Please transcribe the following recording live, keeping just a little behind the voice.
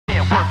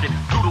circuit.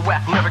 Due to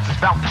whack lyrics, it's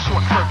bout to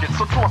short circuit.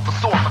 So toss the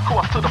source, of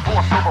course, to the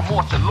boss. No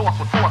remorse, you're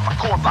lost with force. I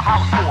cause the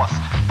Holocaust.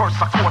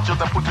 First I caught you,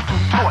 then put you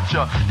through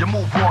torture. You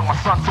move wrong, my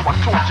son, so I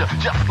torture.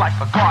 Just like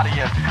a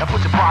guardian. And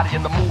put your body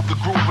in the move, the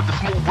groove with the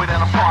smooth way that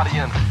I'm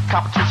partying.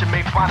 Competition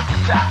made fine and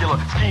spectacular.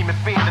 Scheming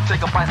fiend to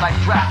take a bite like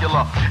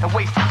Dracula. And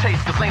waste the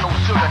taste, cause ain't no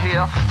sugar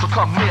here. So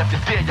come near if you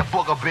dare, you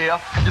booger bear.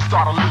 You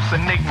start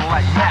hallucinating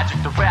like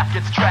magic. The rap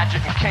gets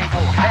tragic and Kane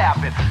won't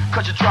have it.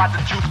 Cause you tried to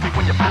juice me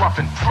when you're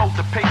bluffing. Slowed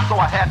the pace, so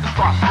I had to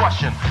start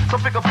rushing. So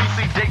figure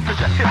BC date, cause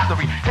your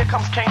history. Here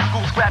comes Kane,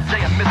 School, Scrap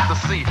J, and Mr.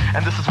 C.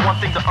 And this is one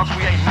thing to us,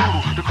 we ain't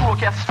noodle. The crew of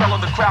cats fell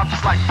in the crowd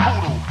just like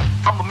voodoo.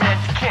 I'm the man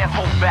you can't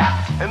hold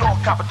back. And all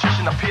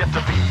competition appears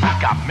to be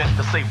weak. I meant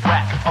to say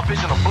whack, a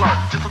vision of blood.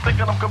 Just to think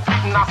that I'm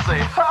competing, I say,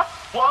 ha!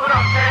 Warm it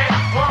up, Kane!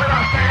 Warm it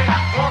up, Kane!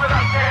 Warm it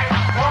up, Kane!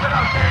 Warm it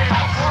up, Kane!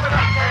 Warm it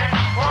up, Kane!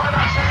 Warm it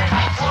up,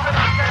 Kane! Warm it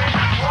up, Kane!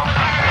 Warm it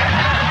up, Kane!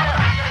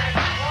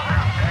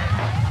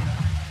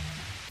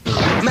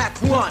 Mac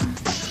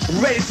 1,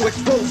 ready to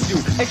expose you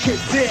and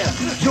condemn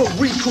your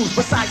recruits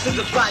besides the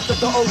defiance of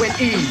the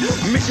O&E.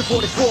 Mission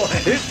 44,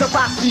 it's the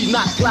bossy,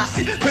 not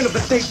classy. Print of the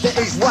state, the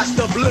ace, watch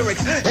the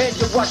lyrics, and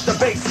you watch the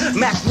bass.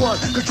 Mac 1,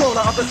 controller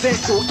of the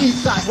central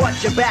east side,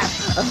 watch your back.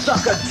 A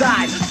sucker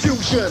died,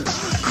 fusion,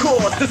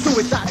 caused the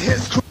suicide,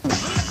 his crew.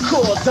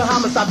 Caused the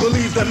homicide,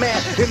 believe the man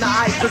in the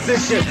high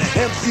position.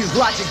 MC's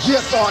logic,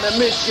 just on a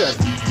mission.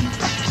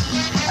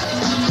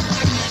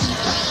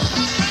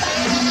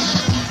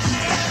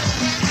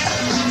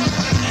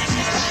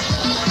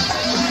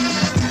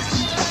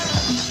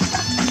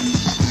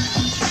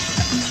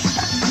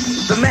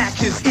 The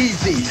Mac is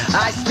easy,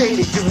 I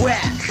stated you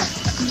whack.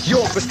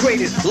 You're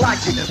frustrated,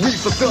 logic, we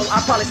fulfill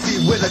our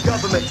policy with the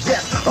government,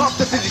 yes. Off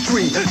the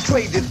 53,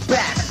 traded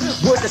back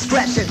with a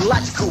scratch and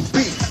logical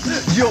beat.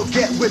 You'll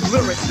get with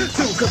lyrics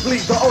to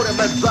complete the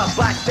ultimate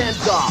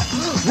bystander.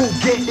 Will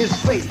get his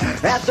fate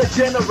as a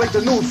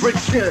generator, new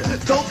friction.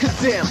 Don't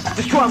condemn,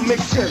 destroy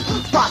mission.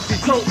 Posse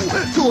total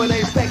to an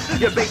apex.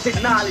 Your basic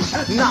knowledge,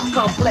 not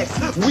complex.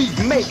 We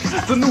make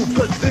the new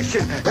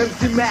position.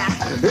 MC Mac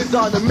is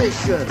on a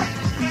mission.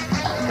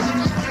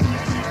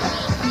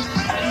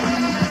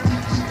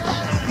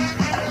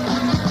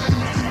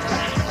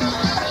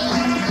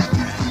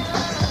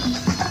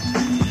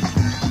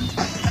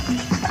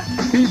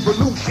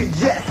 Evolution,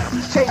 yes,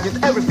 changes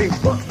everything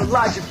but the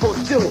logic for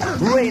still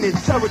reigning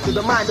terror to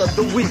the mind of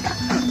the weak.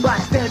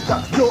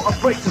 Bystander, you're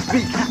afraid to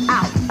speak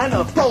out and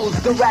oppose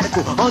the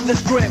radical on the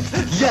strength.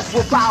 Yes,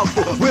 we're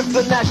powerful with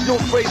the national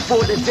phrase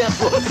for the dance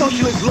floor.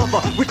 Socialist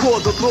lover, we call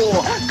the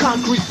law.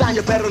 Concrete sign,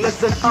 you better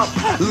listen up.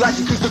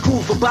 Logic is the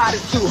cool for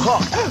bodies to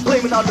huck.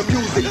 Blaming on the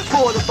music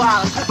for the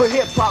violence, but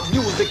hip-hop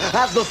music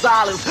has no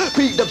silence.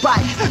 Beat the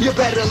bike, you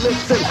better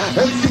listen.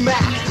 MC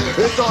Mac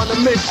is on a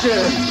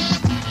mission.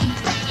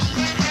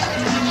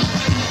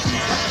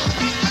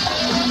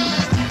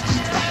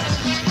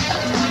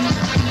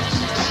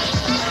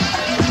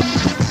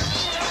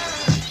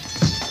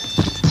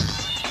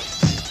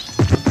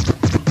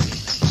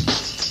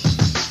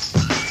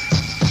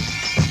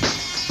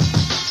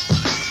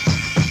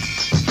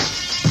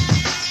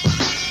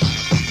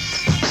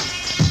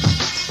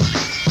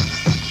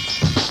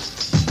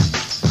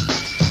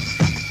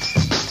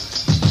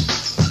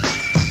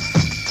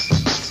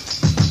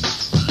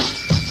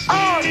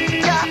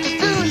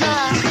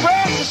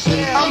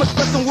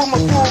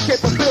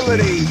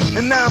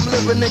 And now I'm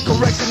living in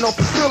correctional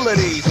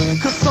facilities,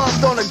 cause some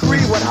don't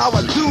agree with how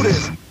I do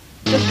this.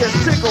 It just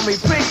tickle me,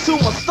 pink to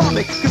my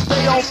stomach, cause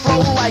they don't flow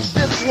like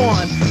this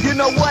one. You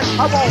know what,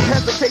 I won't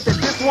hesitate to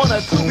diss one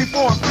or two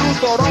before I'm through,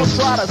 so don't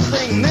try to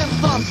sing them.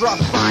 Some drop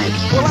science,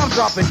 well I'm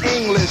dropping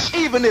English,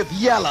 even if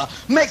yella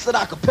makes it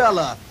a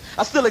cappella.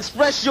 I still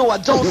express yo, I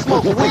don't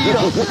smoke weed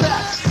or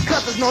sex,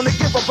 cause it's known to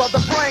give a brother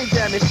brain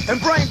damage,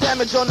 and brain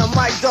damage on the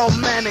mic don't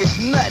manage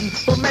nothing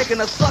but making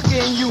a sucker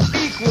in you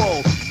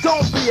equal.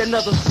 Don't be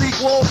another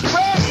sequel.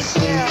 Spread the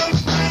shell.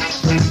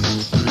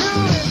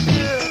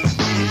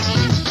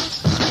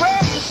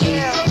 Spread the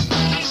shell.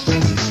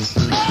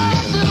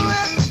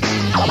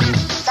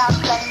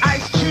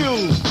 Ice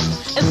Cube,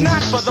 it's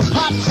not for the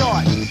pop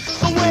chart.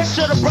 So where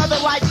should a brother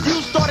like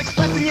you start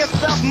expressing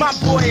yourself, my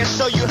boy, and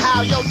show you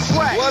how? Yo,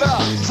 Trey, what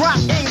up? Drop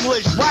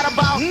English right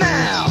about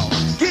now.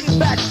 Getting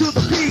back to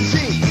the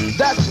PG,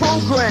 that's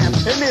programmed,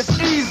 and it's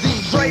easy.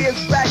 Dre is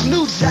back,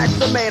 new jacks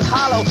are made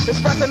hollow.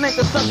 Expressing ain't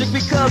the subject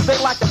because they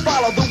like to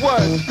follow the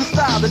words, the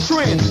style, the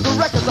trend. The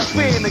records I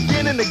spin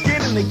again and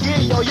again and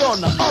again. Yo, you're on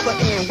the other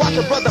end. Watch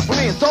a brother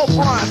blend, dope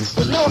rhymes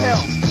with no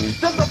help.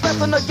 There's no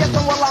blessing or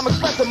guessing while I'm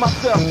expressing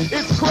myself.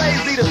 It's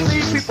crazy to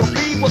see people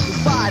be what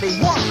society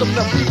wants them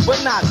to be,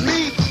 but not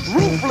me.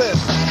 Ruthless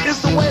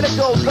is the way to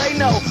go, they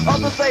know.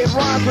 Others say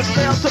rhymes which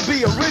fail to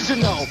be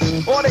original,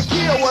 or they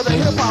kill where the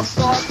hip-hop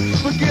starts.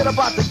 Forget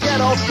about the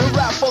ghetto, the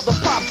rap for the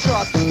pop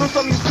charts. So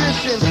some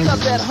musicians,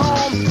 cause at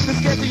home, they're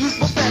scared to use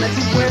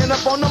profanity when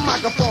up on the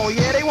microphone.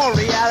 Yeah, they want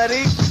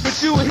reality, but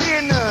you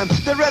hear none.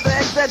 They'd rather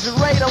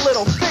exaggerate a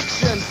little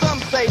fiction.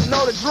 Some say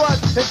no to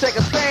drugs and take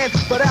a stand,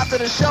 but after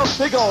the show,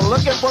 they go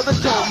looking for the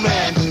dope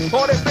man.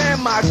 Or they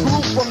ban my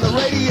group from the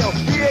radio.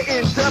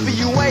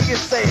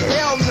 niggas say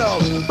hell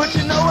no. But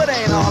you know it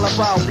ain't all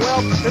about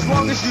wealth. As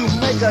long as you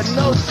make a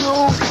note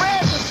to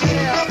spread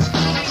yourself.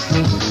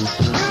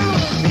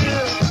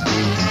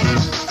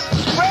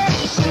 Spread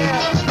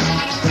yourself.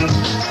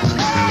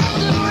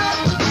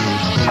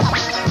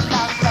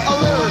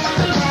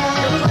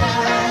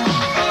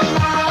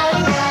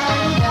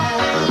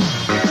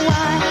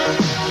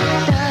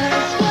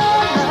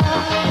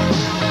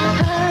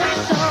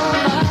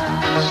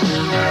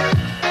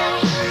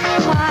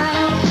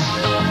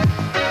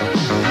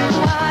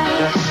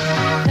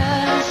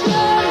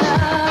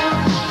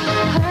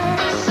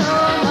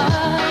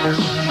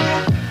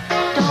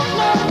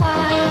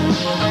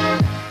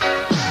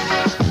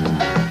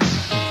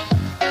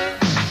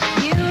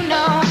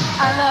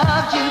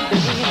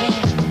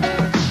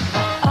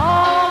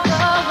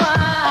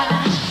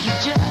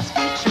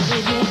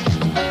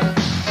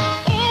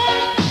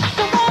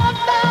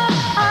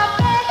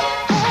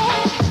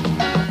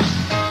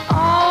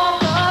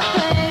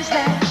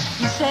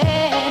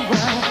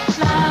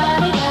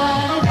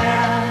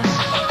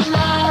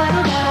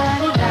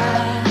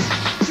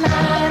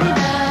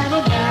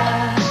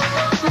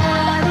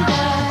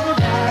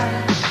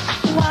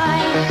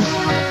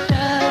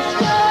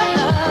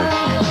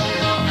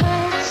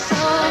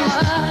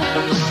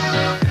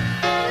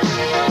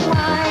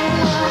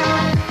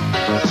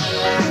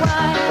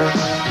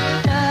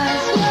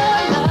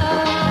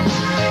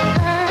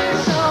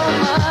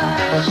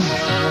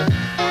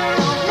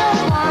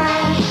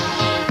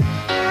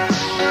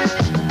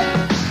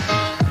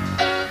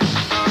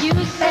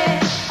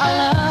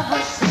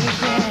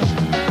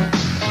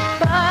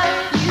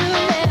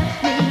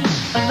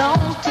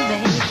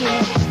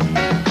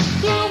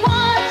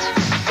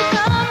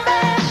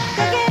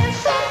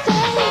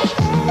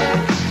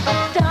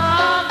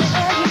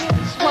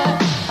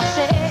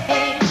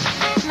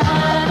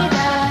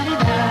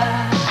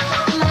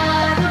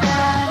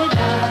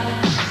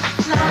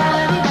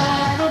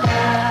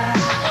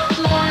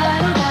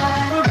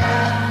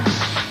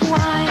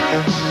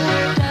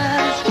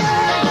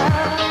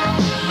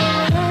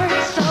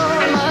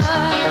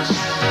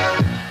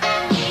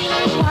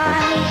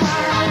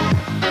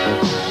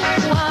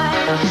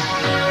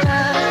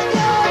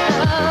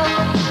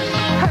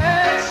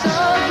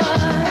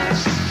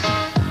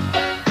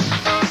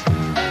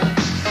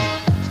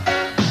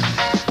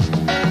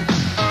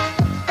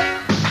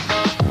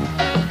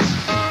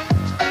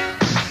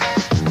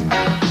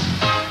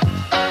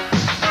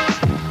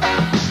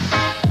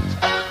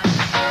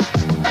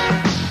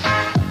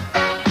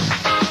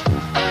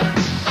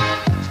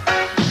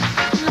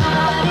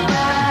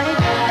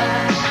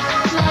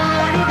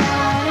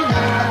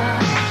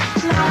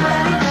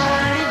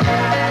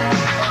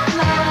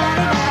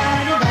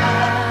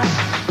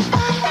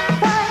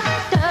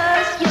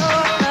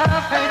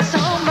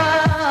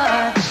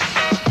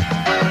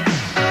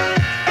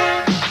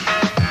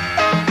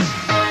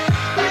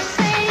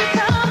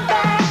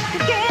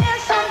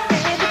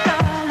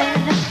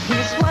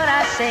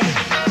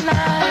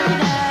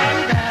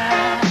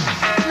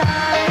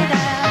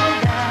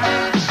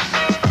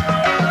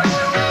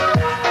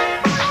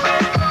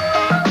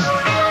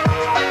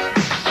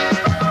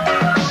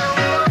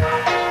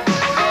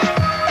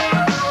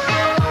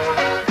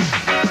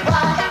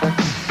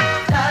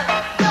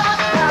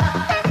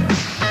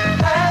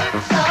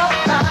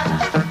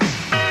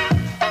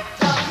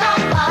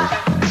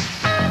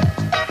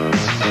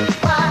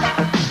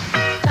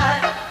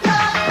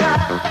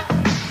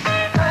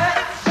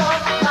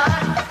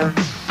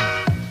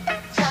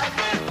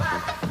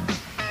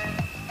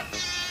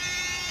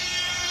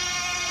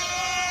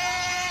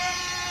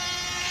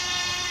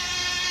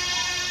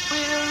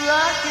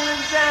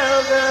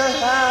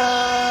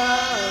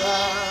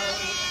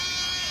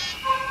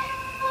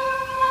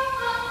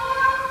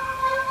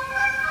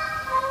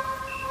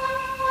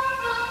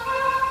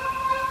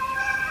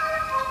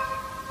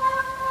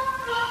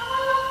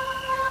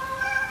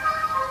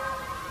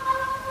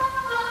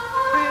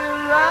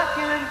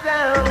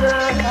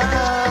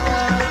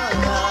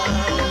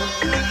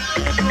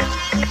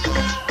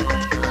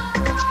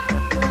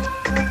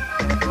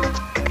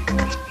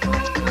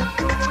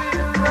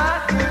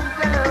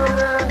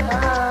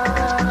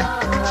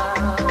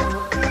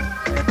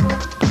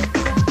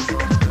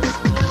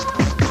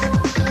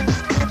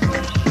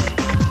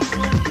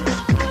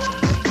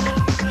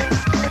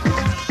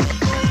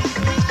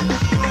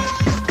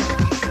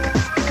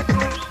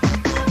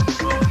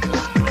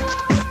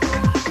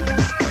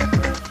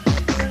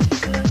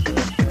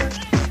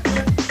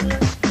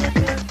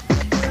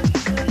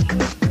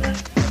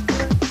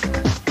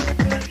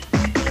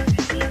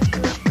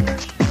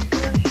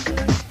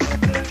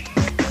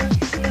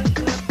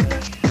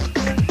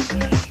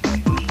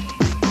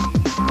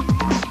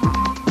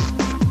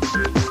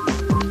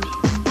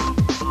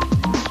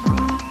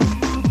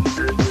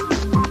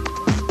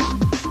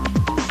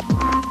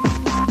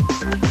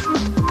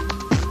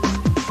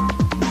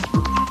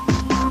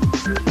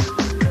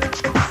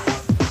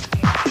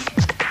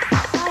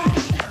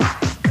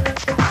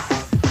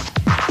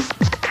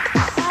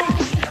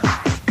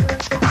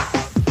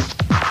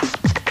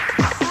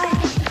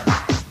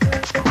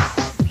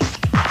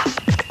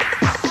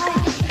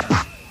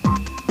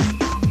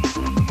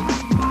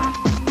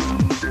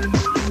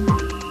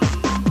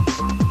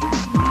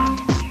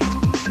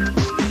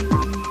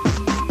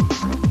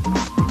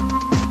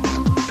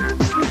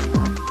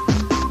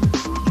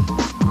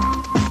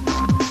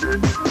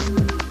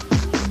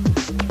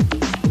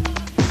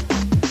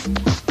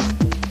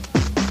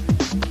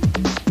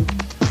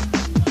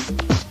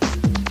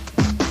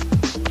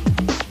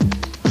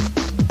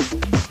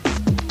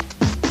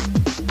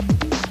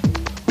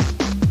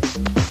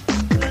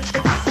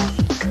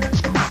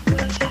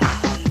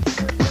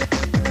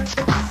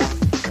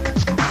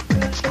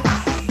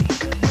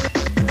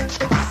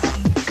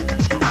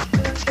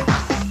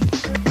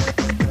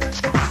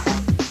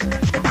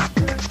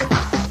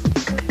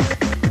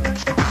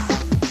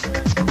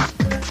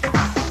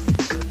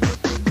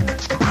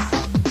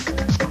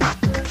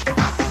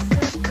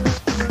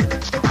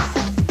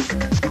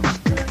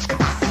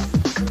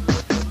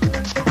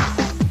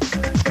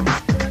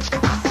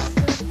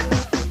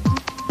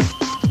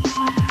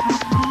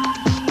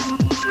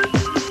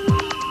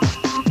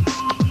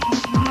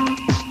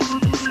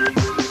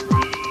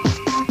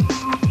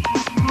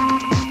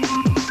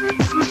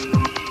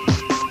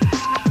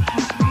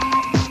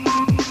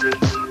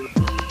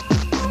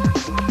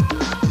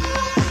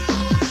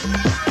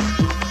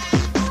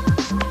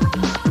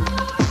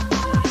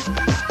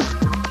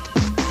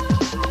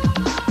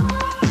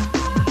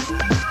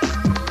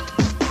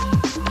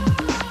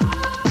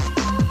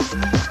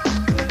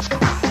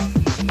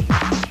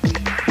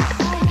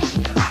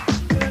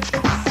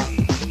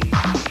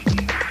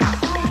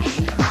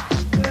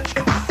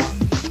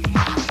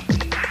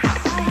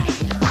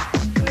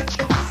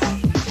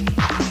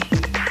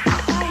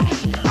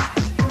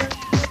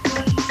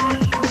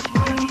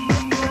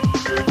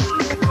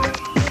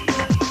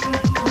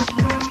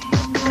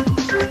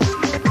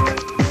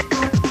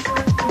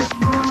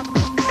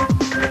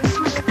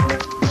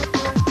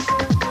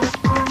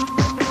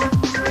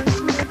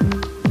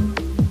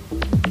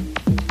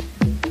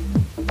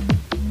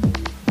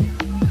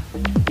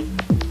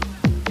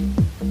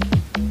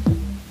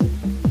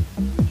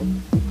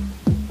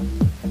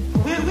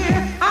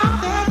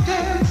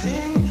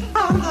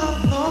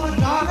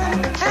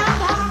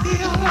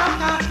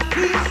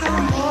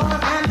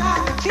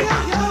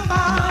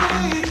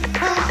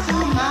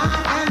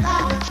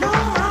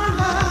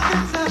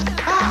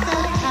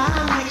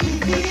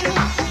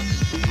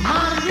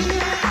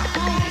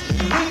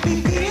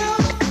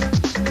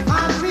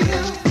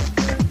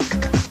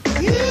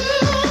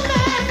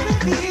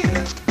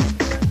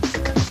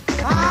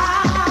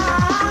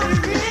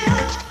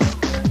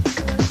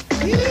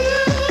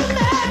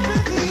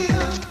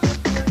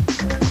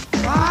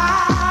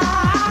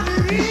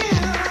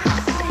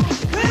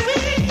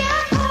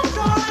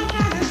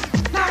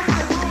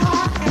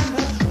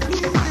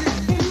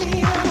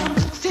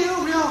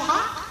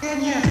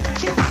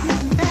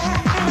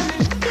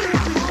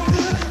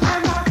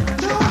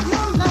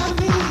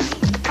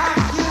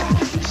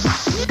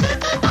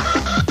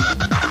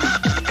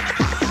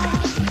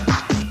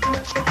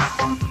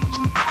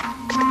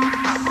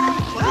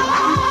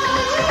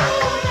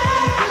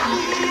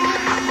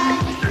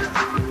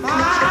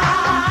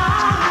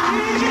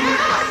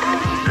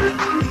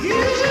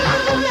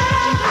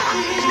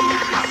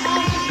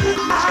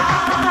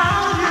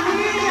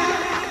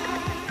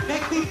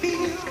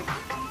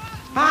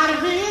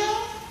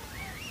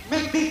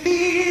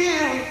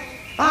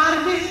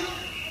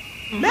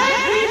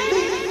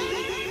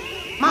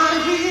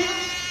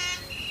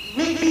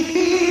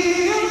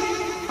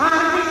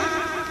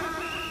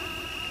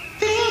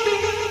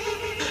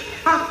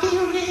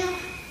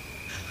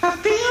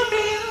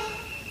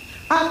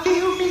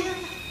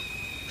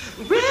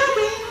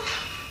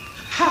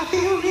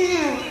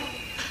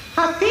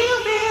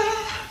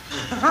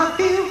 I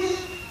feel.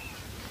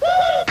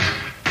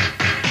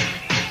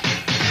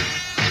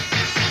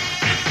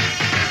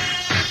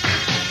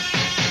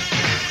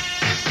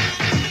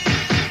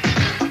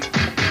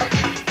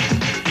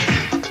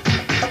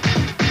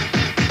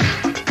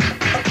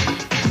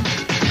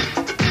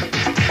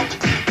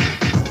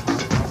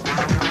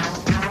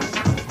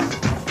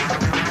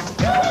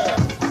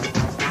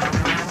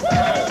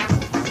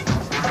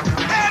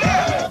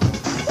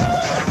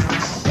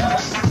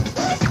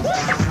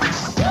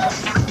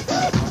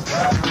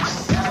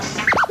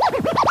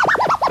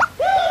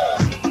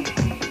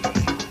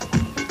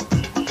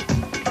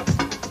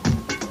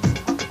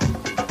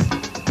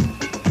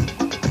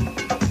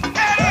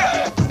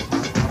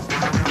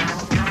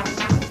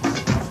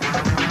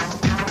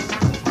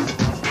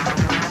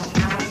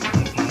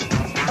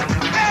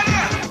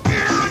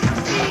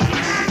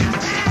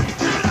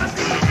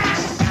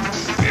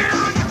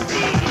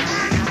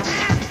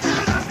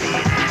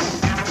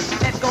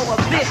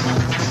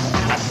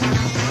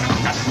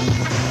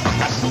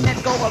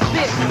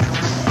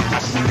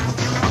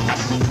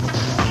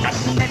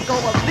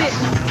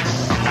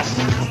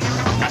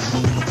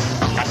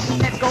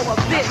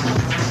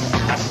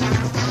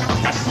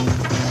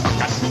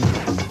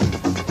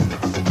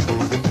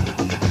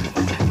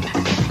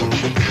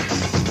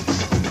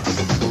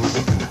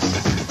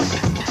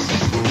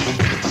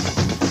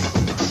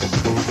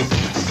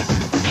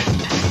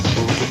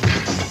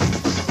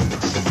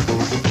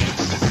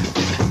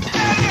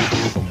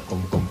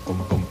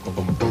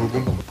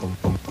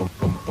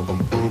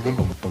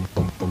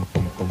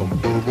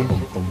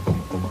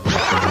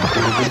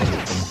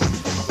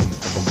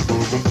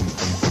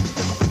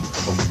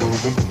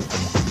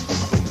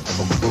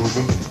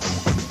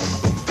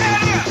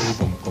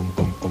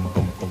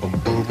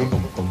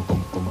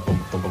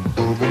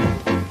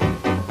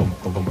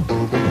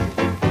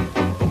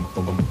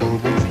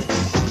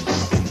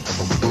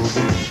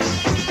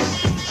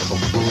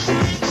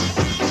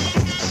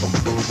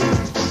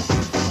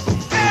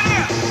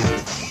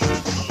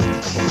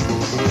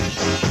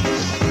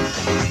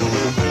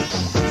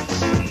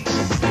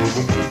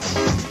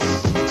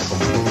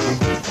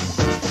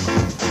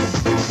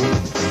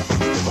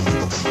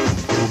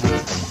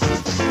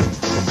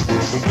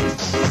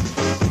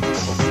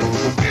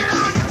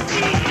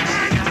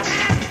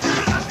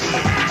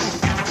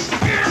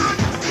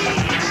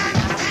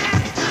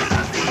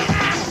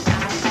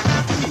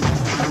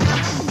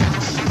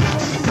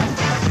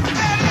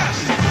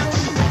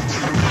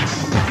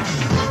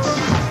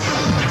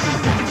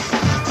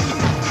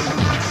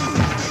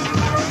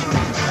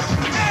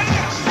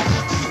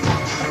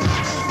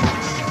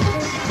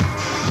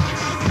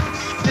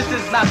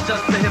 Not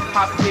just a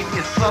hip-hop gig,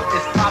 it's tough,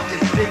 it's pop,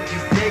 it's big, you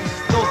dig.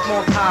 No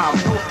small time,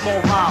 no small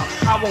rhyme.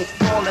 I won't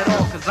fall at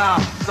all cause I'm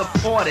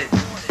supported.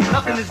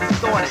 Nothing is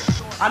distorted.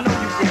 I know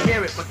you can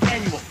hear it, but can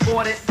you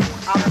afford it?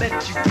 I bet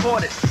you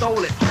bought it,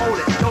 stole it, hold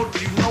it. Don't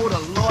you know the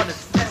Lord has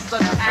blessed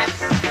such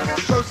acts?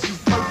 First you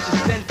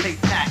purchase, then pay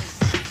tax.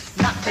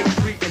 Not take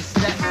free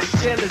instead.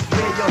 Jail is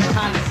where your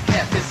time is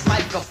kept. It's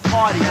like a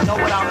party, you know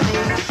what I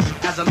mean?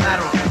 As a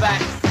matter of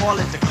fact,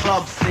 call it the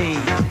club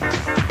scene.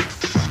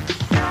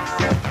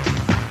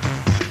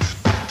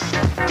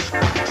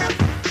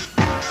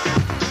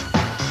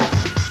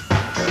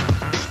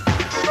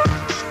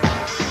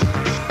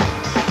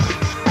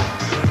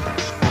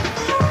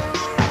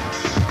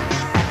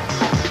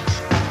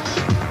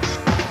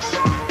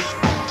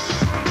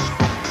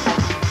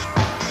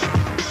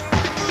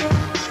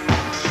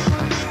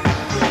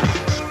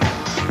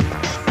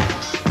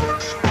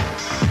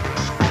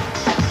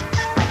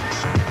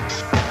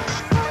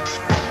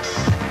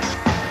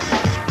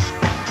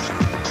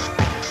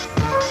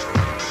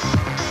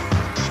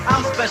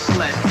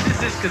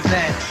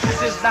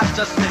 This is not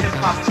just a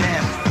hip-hop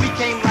jam. We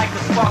came like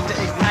a spark to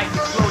ignite,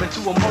 explode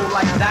into a mold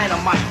like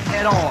dynamite.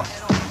 Head on,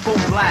 full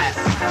blast,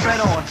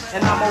 tread on,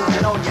 and I'm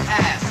holding on your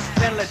ass.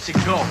 Then let you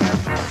go,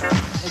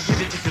 and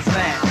give it to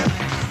Kazan.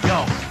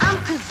 Yo. I'm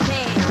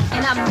Kazan,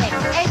 and I'm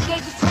next. Ed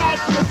gave the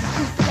tag, here's the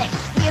suplex.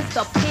 Here's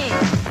the pin,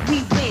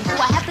 we win. Do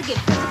I have to get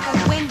physical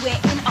when we're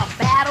in a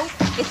battle?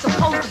 It's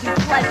supposed to be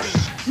pleasant,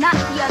 not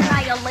the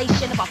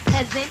annihilation of a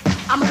peasant.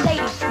 I'm a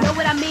lady, know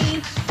what I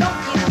mean? Don't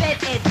get fed,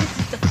 Ed, this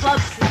is the club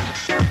scene.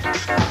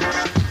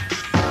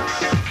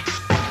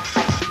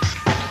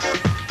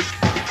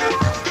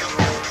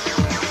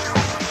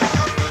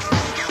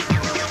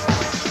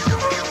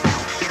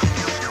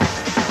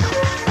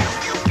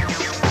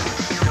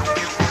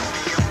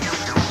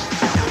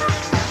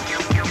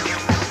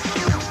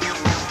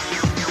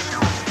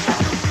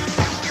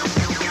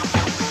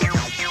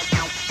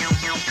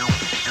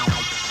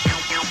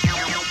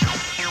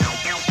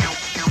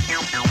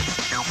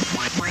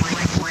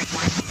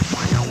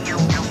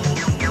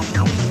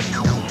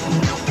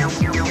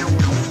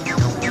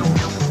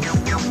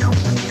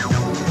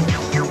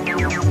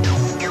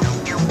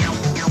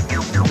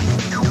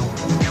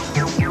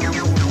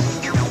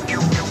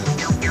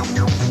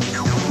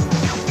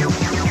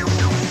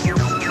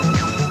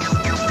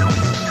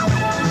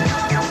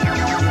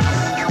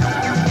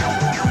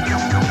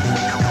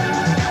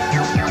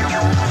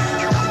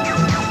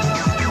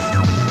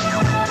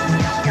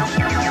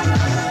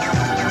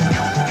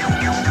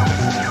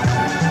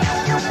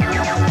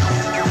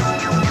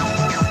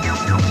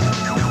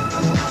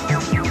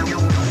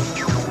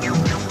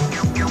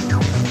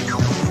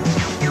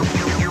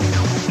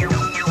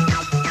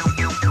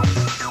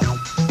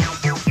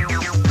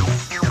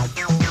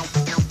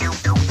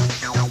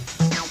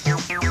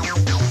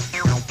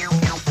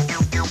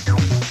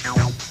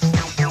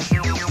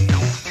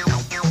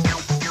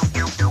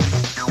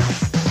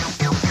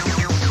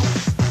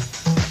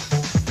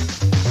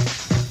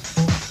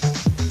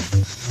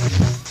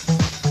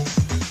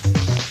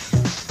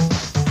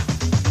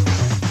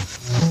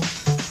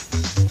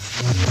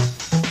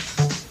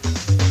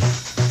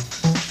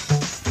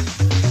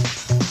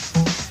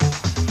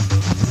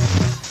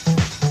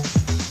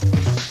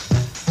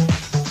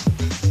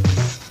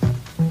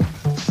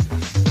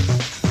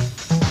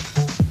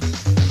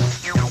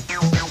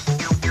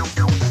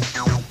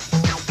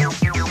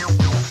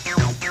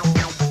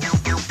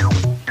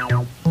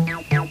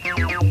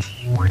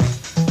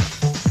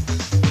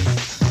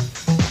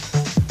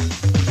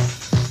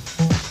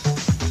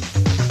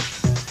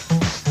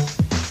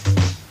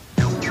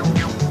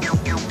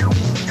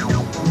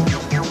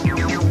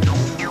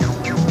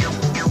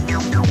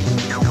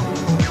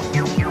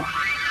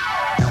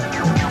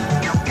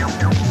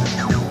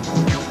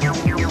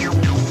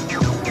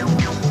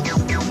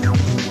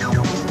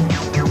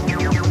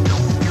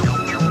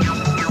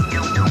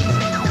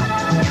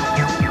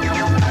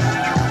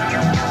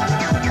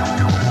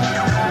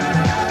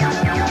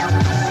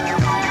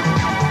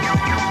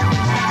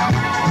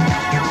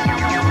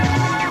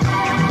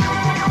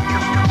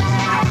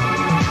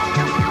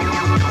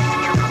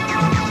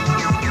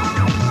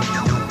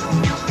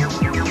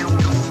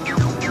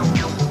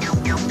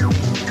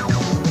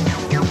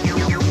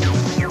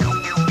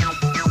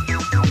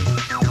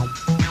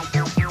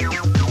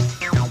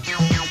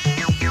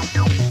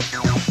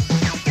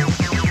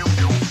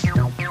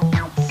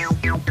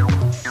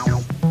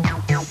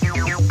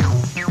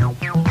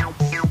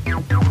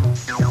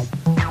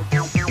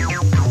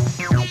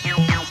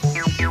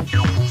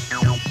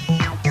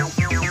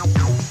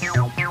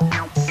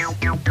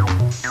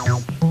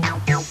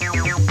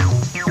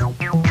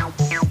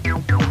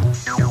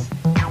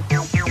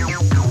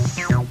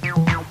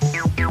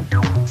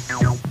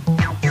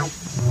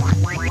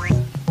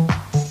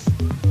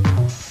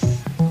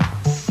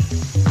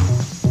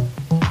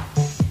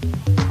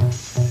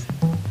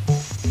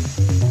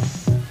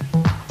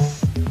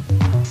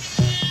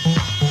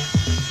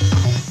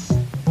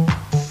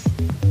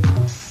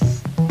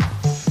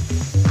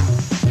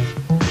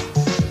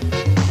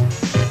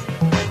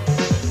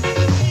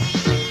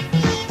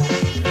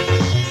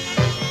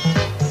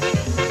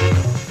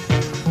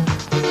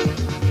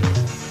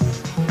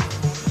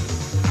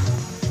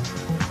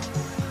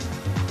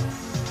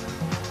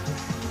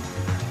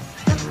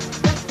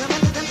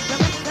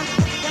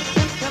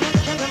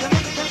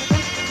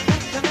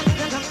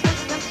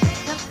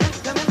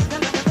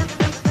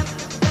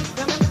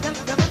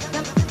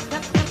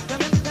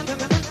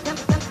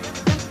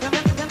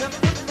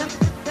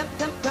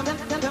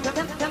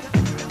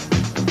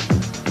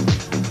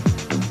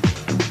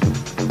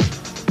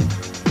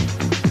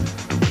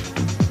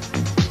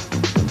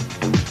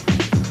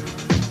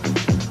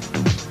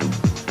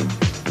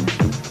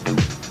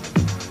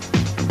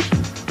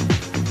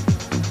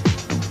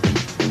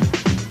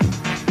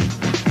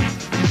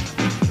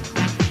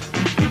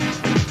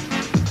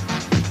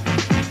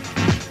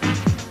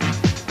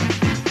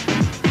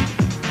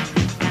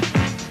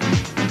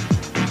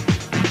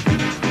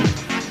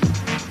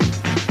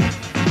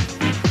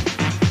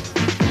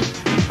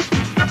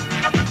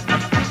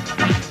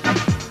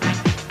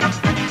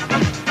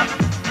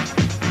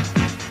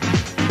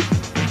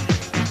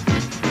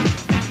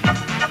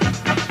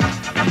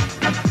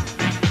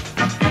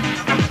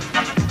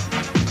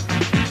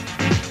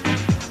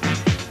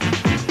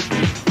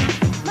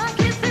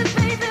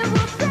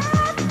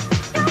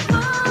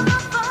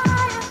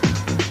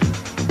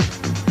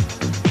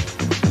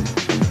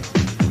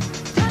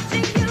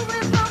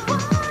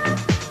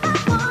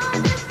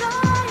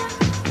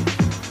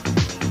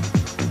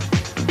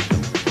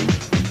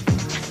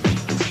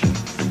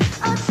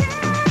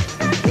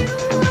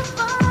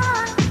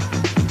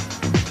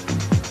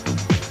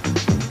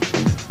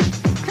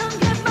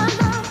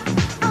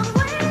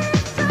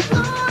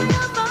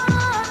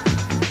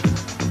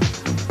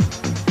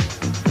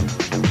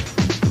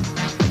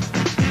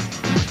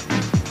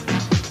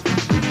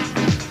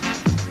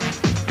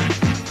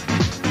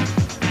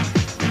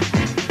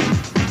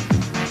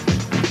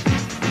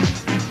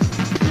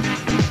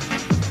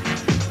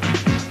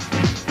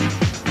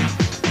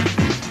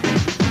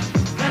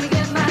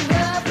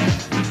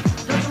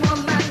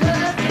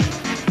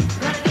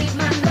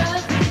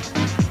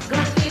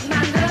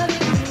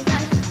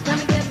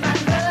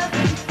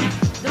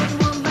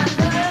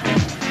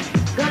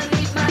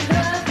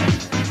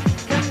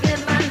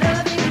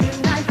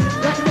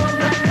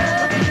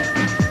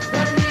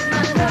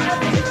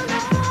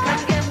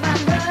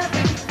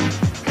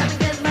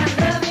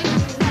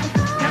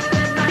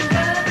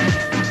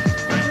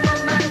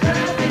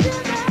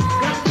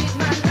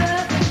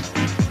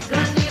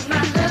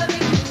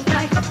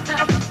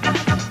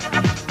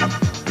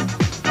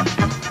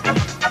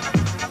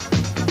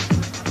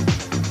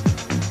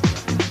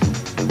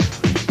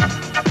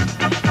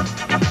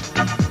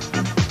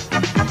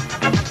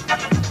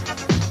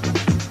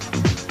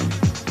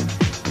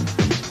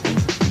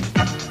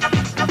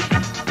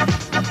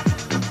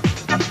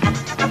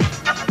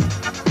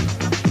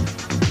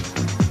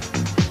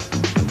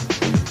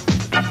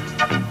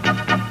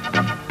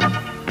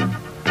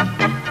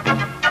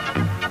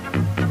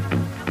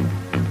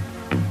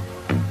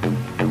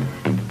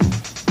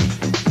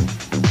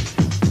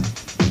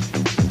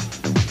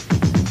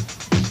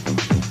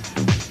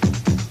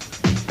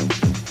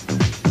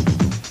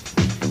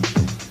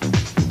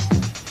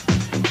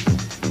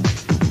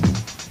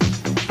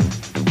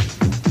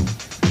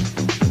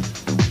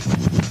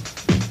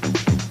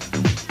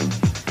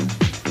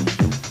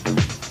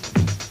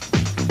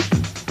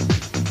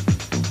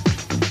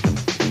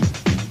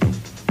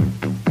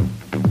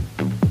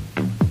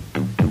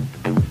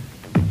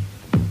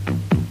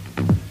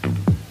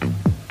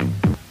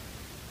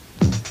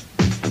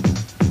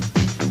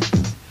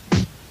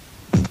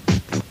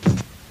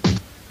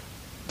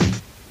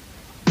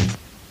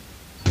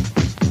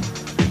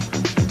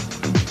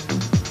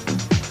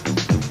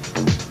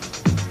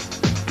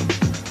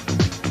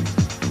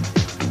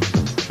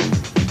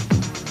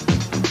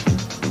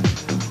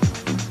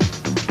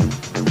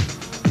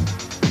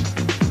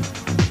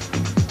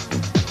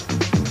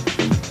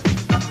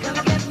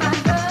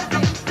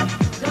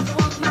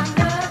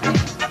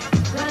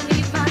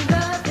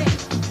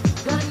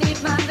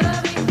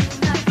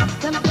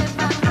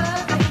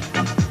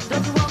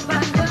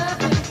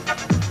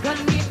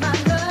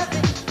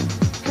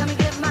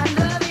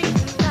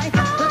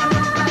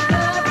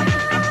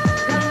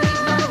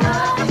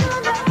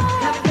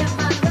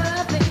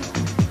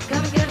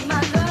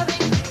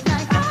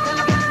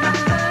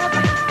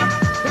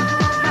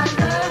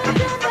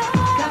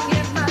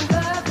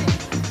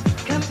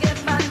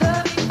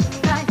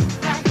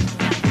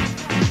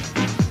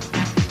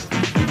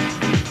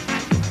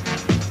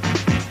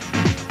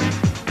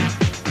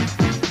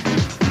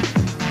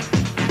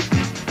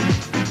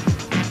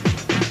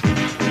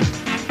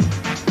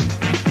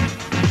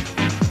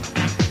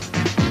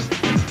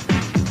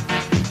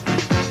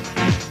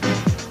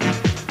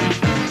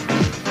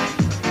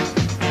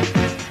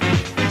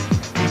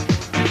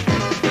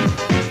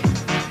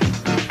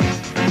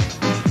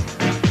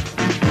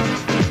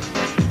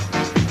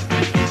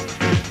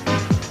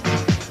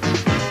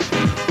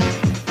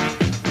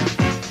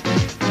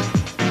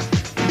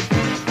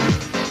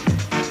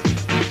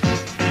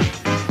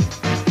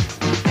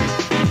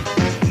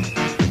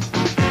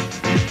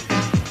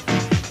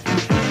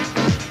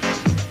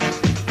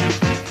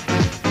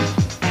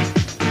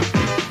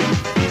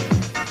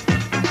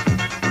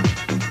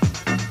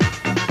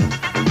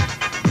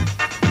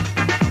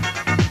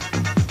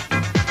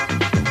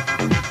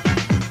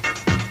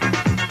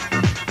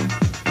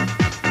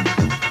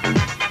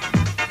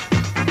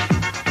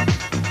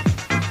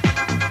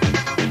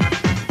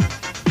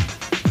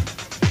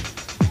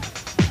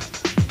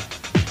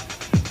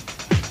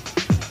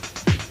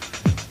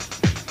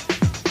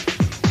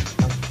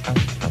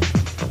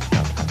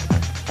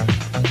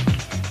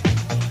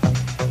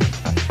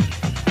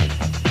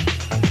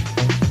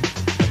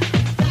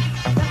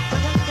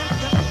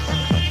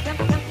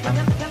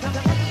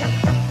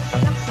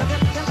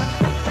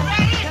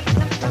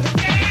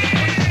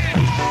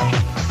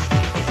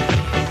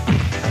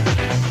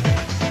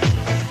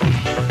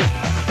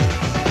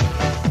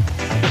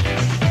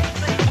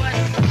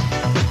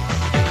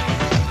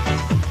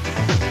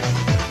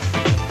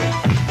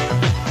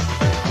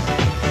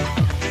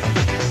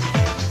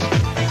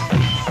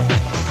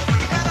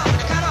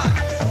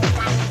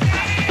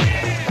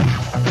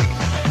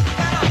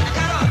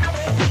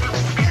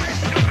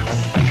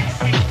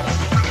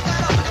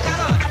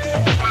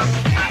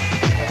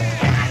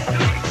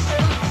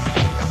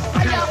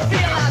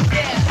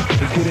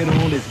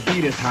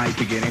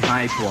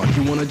 hype part.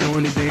 You wanna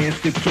join the dance?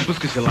 Skip strippers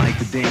cause you like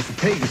to dance. So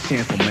take this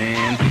chance, my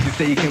man. You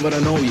say you can, but I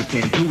know you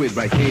can't do it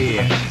right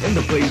here. In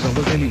the place I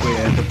was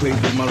anywhere, the place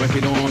with my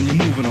record on. You're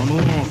moving on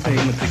the wrong thing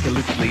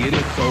meticulously. It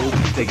is so,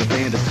 take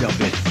advantage of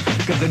it.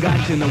 Cause I got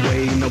you in a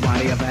way,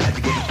 nobody ever had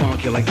to get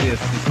funky like this.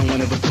 And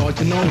someone ever taught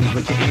you know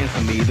but you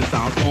answer me. The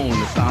sound's on,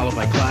 the style of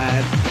my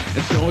class.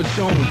 And so it's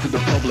shown to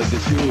the public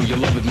that you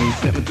love with me.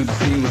 Stepping through the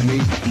scene with me,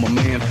 I'm my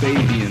man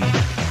Fabian.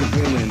 The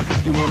villain,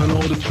 you wanna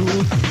know the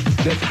truth?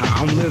 That's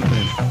how I'm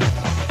living.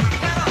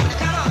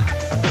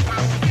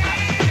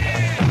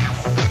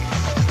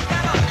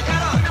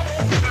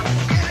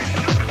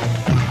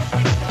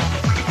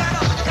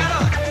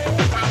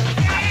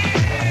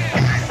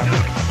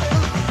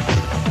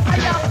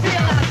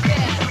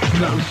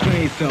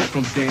 Restrain yourself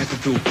from dancing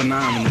through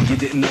phenomenon. You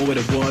didn't know what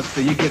it was,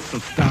 so you get some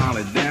style.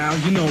 And now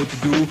you know what to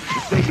do.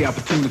 Just take the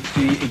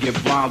opportunity and get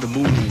wild and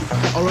move.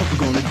 Or else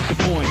you're gonna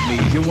disappoint me.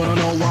 You wanna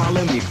know why?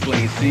 Let me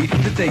explain. See,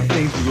 to take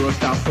things we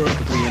worked out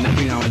perfectly, and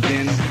every now and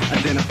then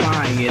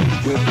identifying it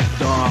with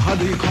the, how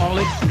do you call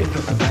it? It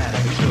doesn't matter,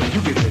 make sure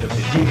you get rid of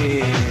it.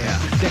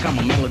 Yeah, check out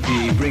my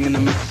melody, bringing the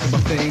message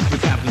about things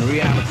which happen in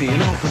reality.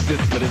 And also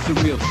this, but it's a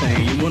real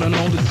thing. You wanna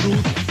know the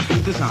truth?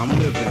 This is how I'm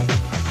living.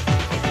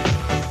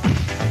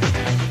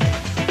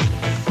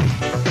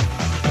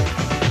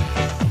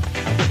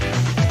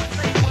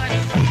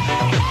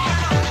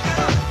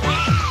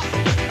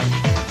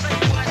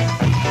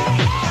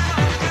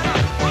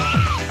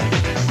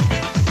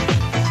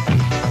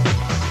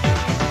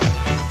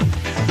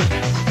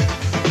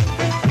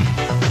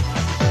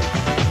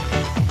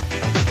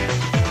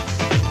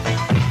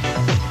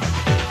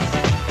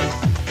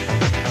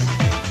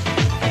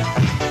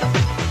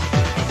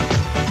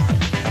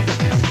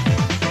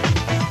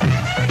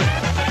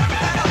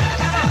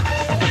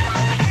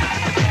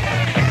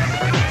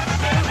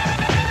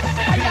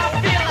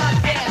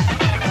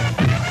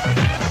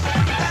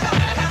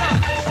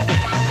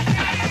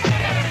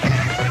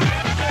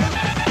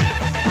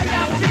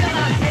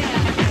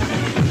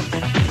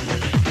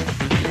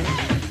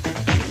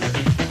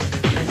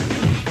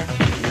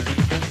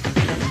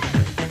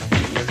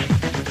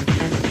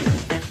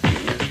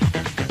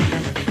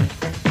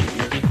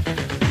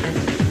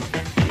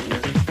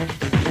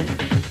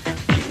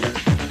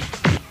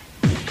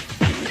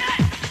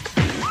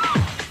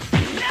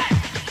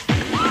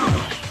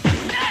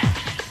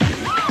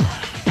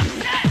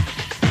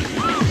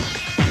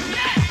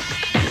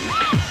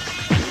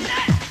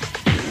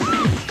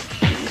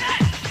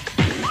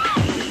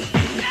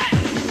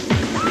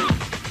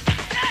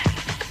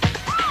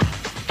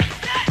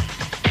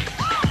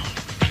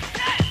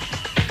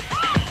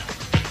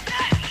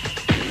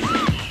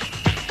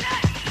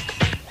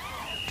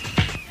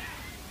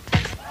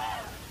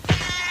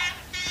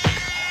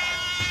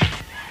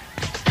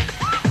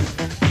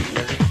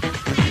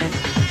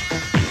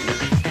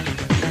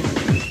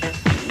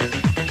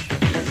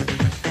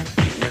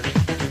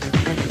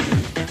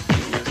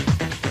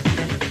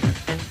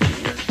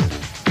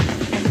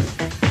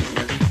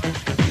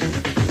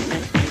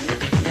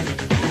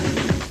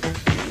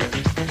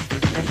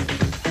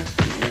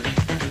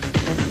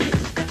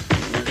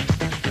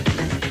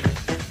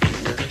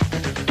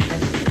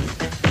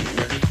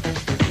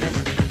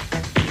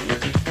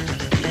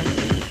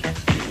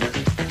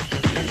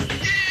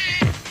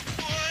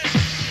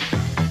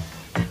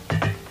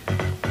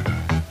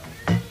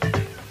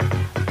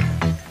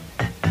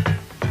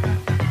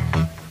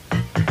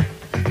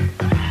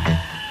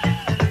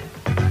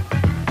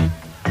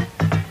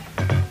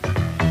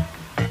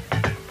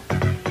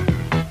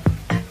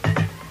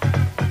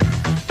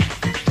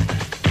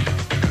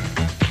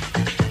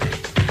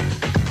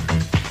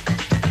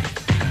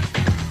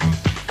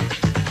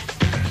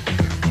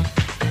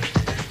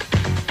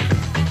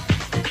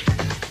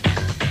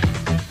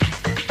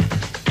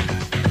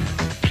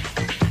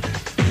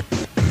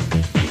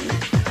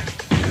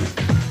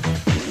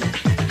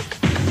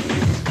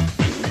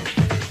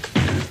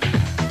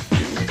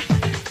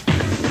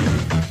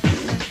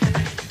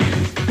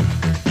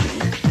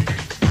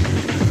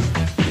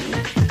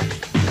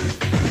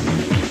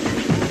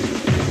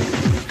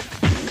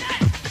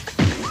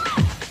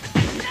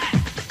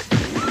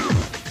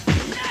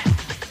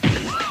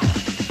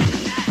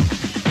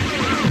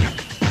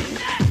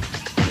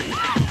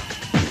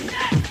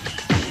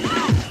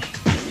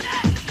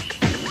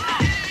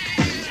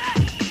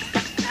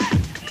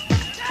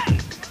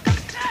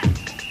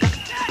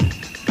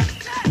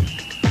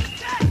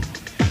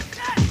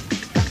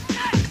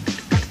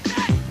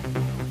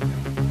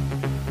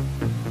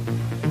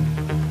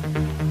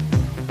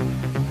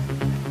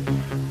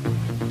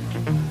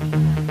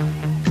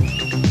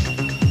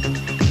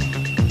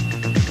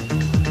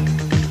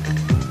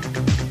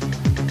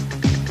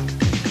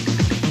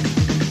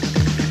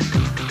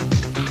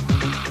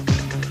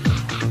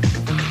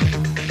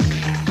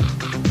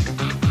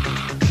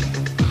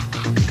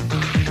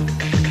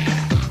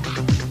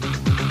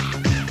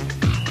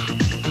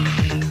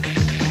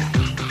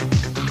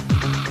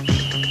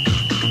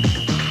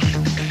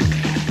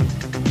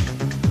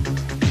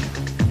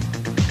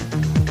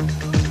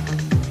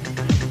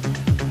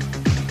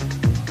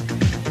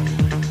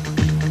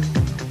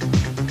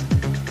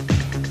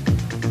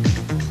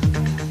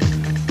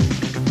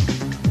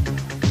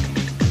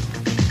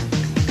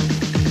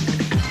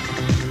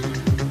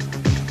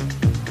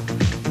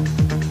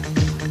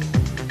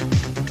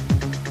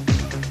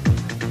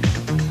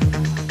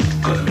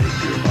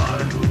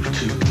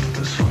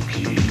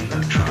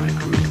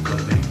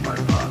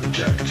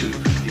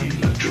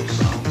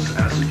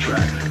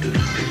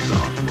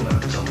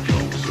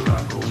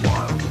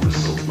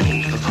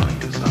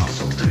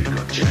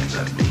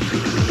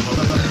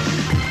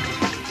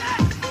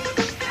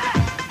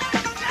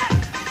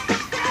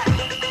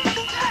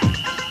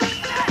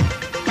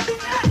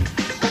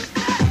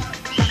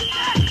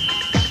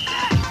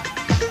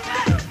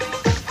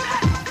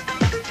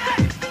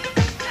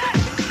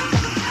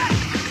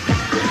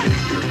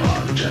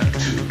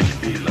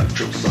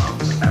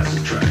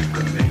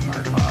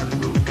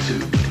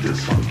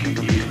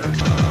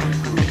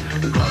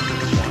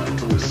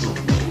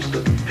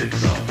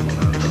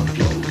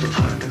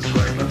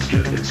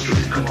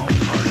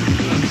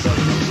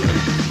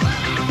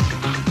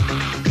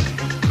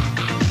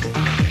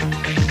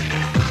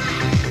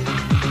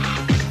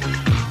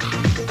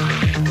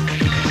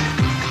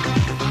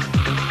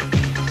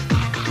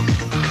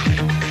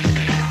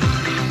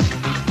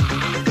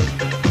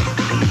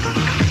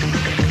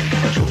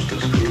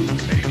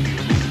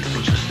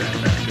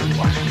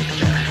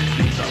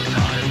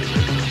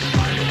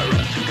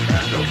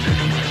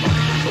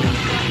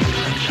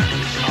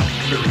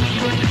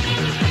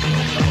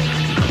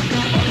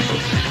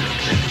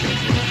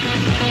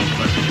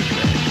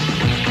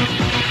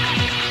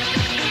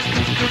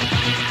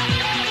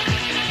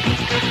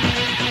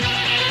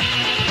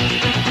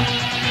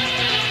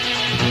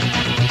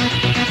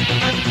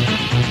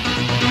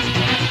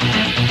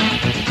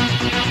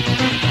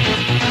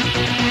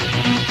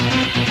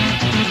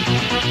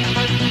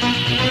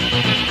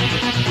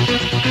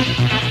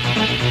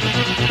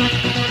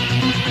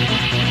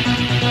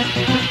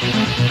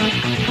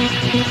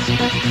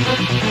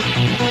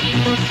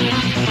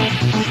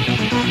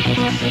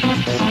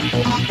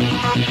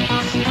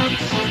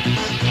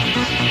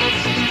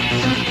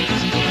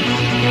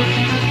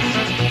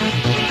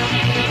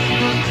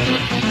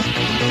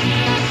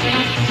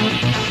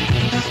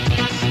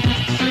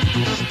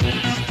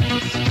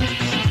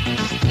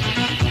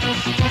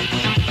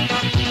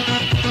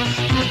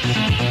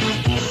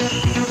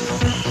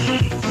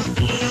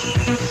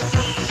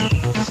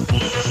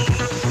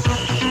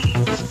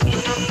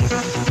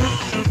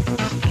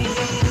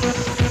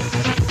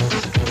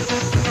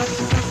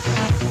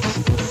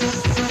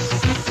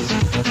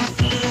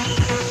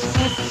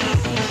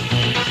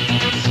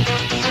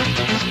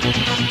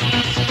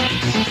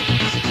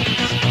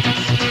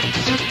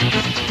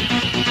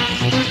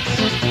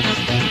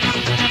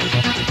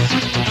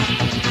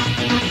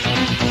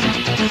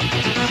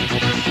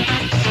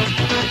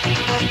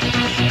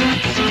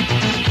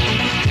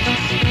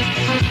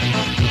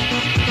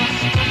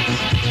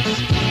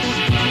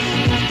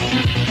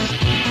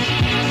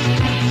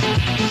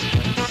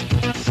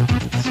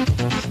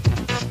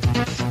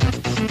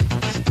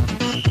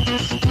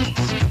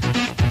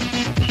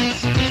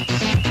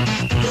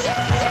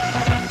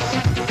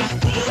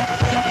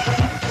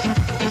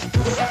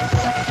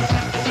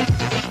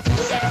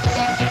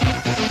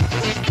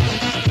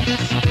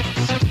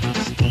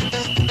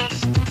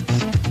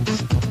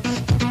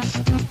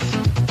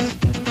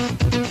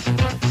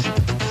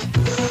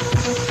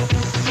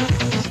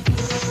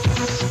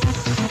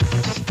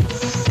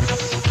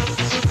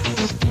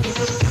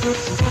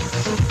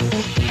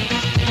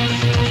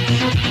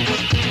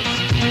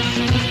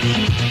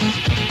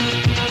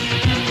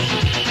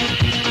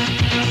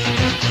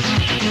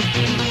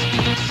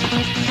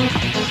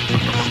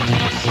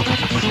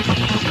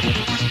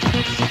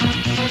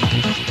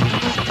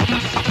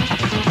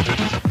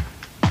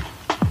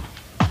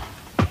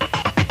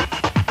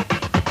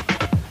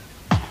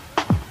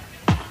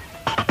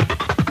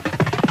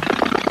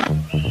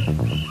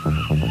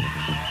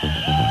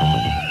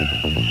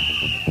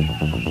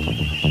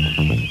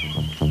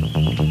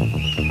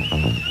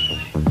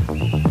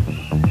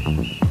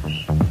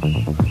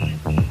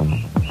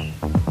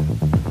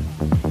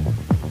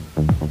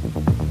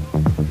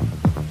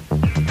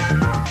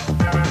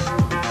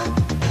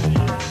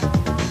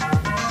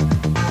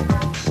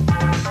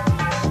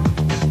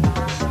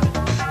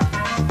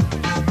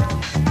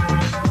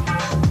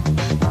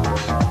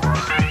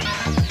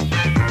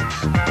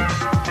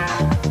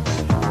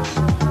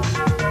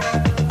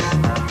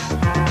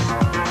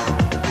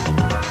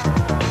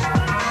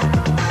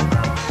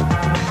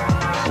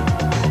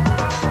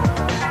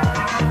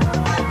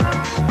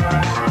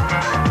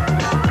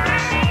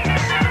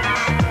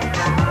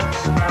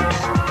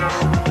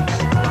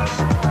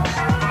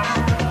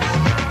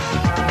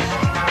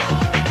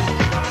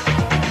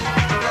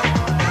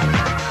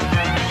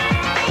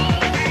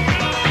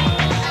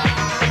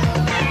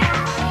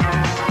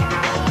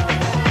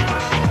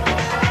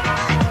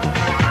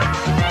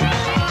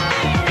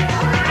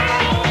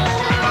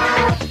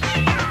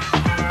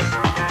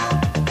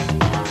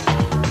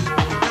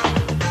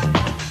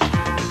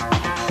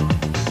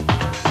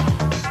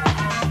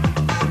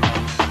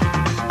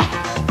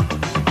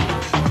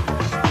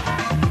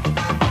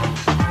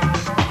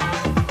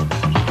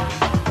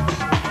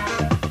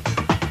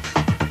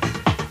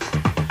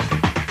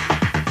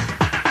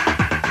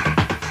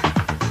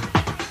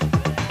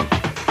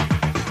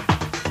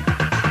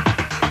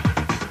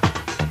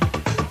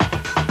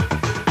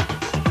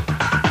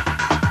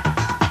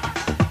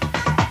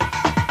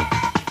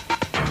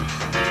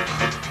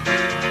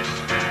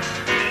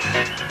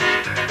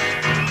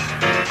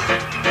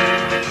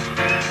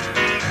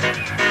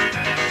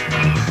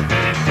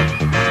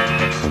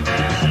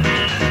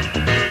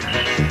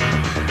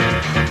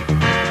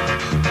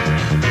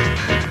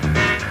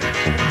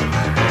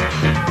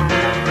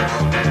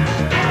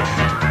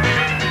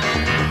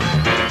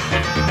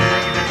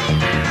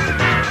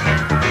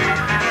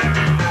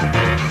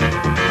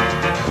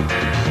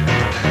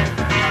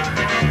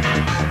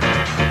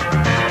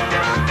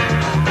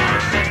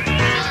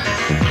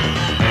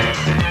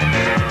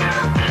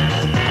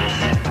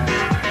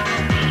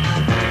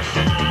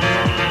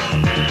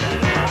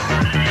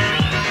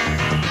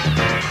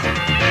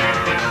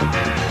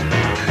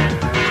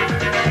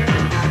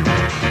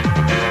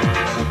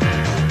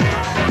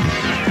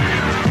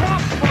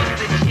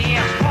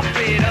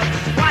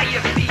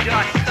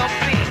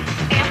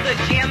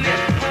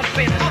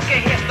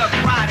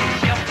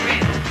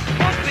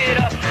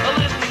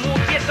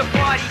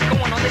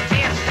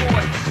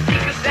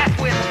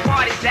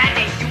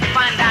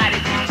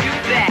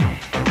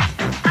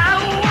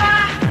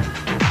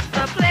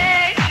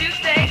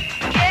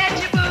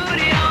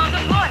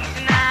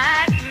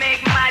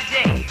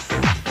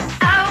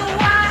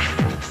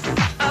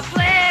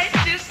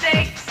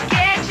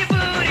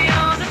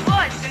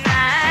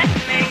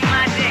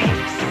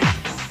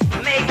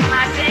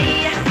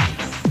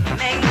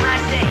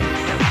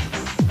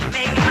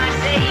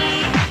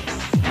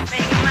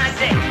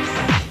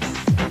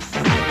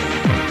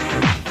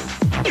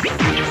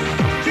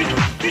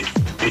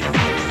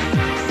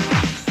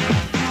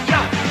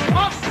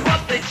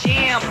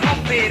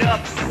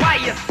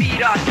 your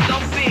feet are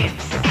jumping.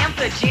 Amp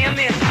the jam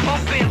is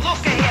pumping.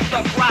 Look ahead,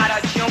 the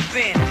rider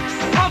jumping.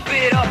 Pump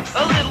it up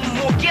a little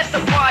more. Get the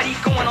party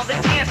going on the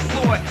dance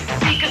floor.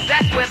 See, 'cause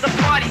that's where the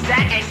party's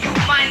at, and you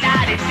find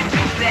out if you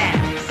do that.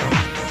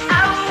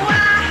 Oh,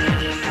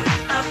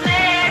 I'm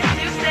glad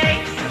to say,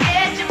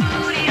 get your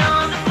booty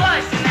on the floor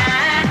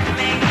tonight.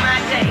 Make my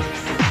day.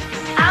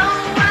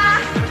 Oh,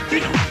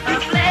 I'm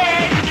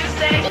glad to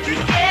say,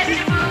 get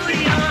your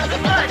booty on the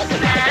floor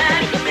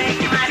tonight.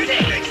 Make my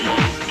day. Make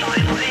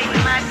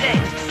my day.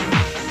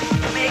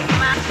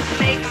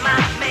 Make my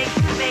day.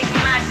 Make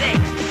my day.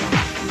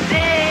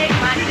 Make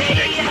my day.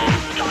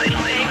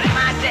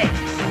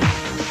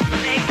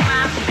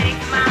 Make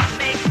my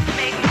day.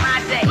 Make my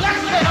day.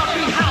 Let's get up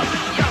in house.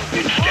 Yo,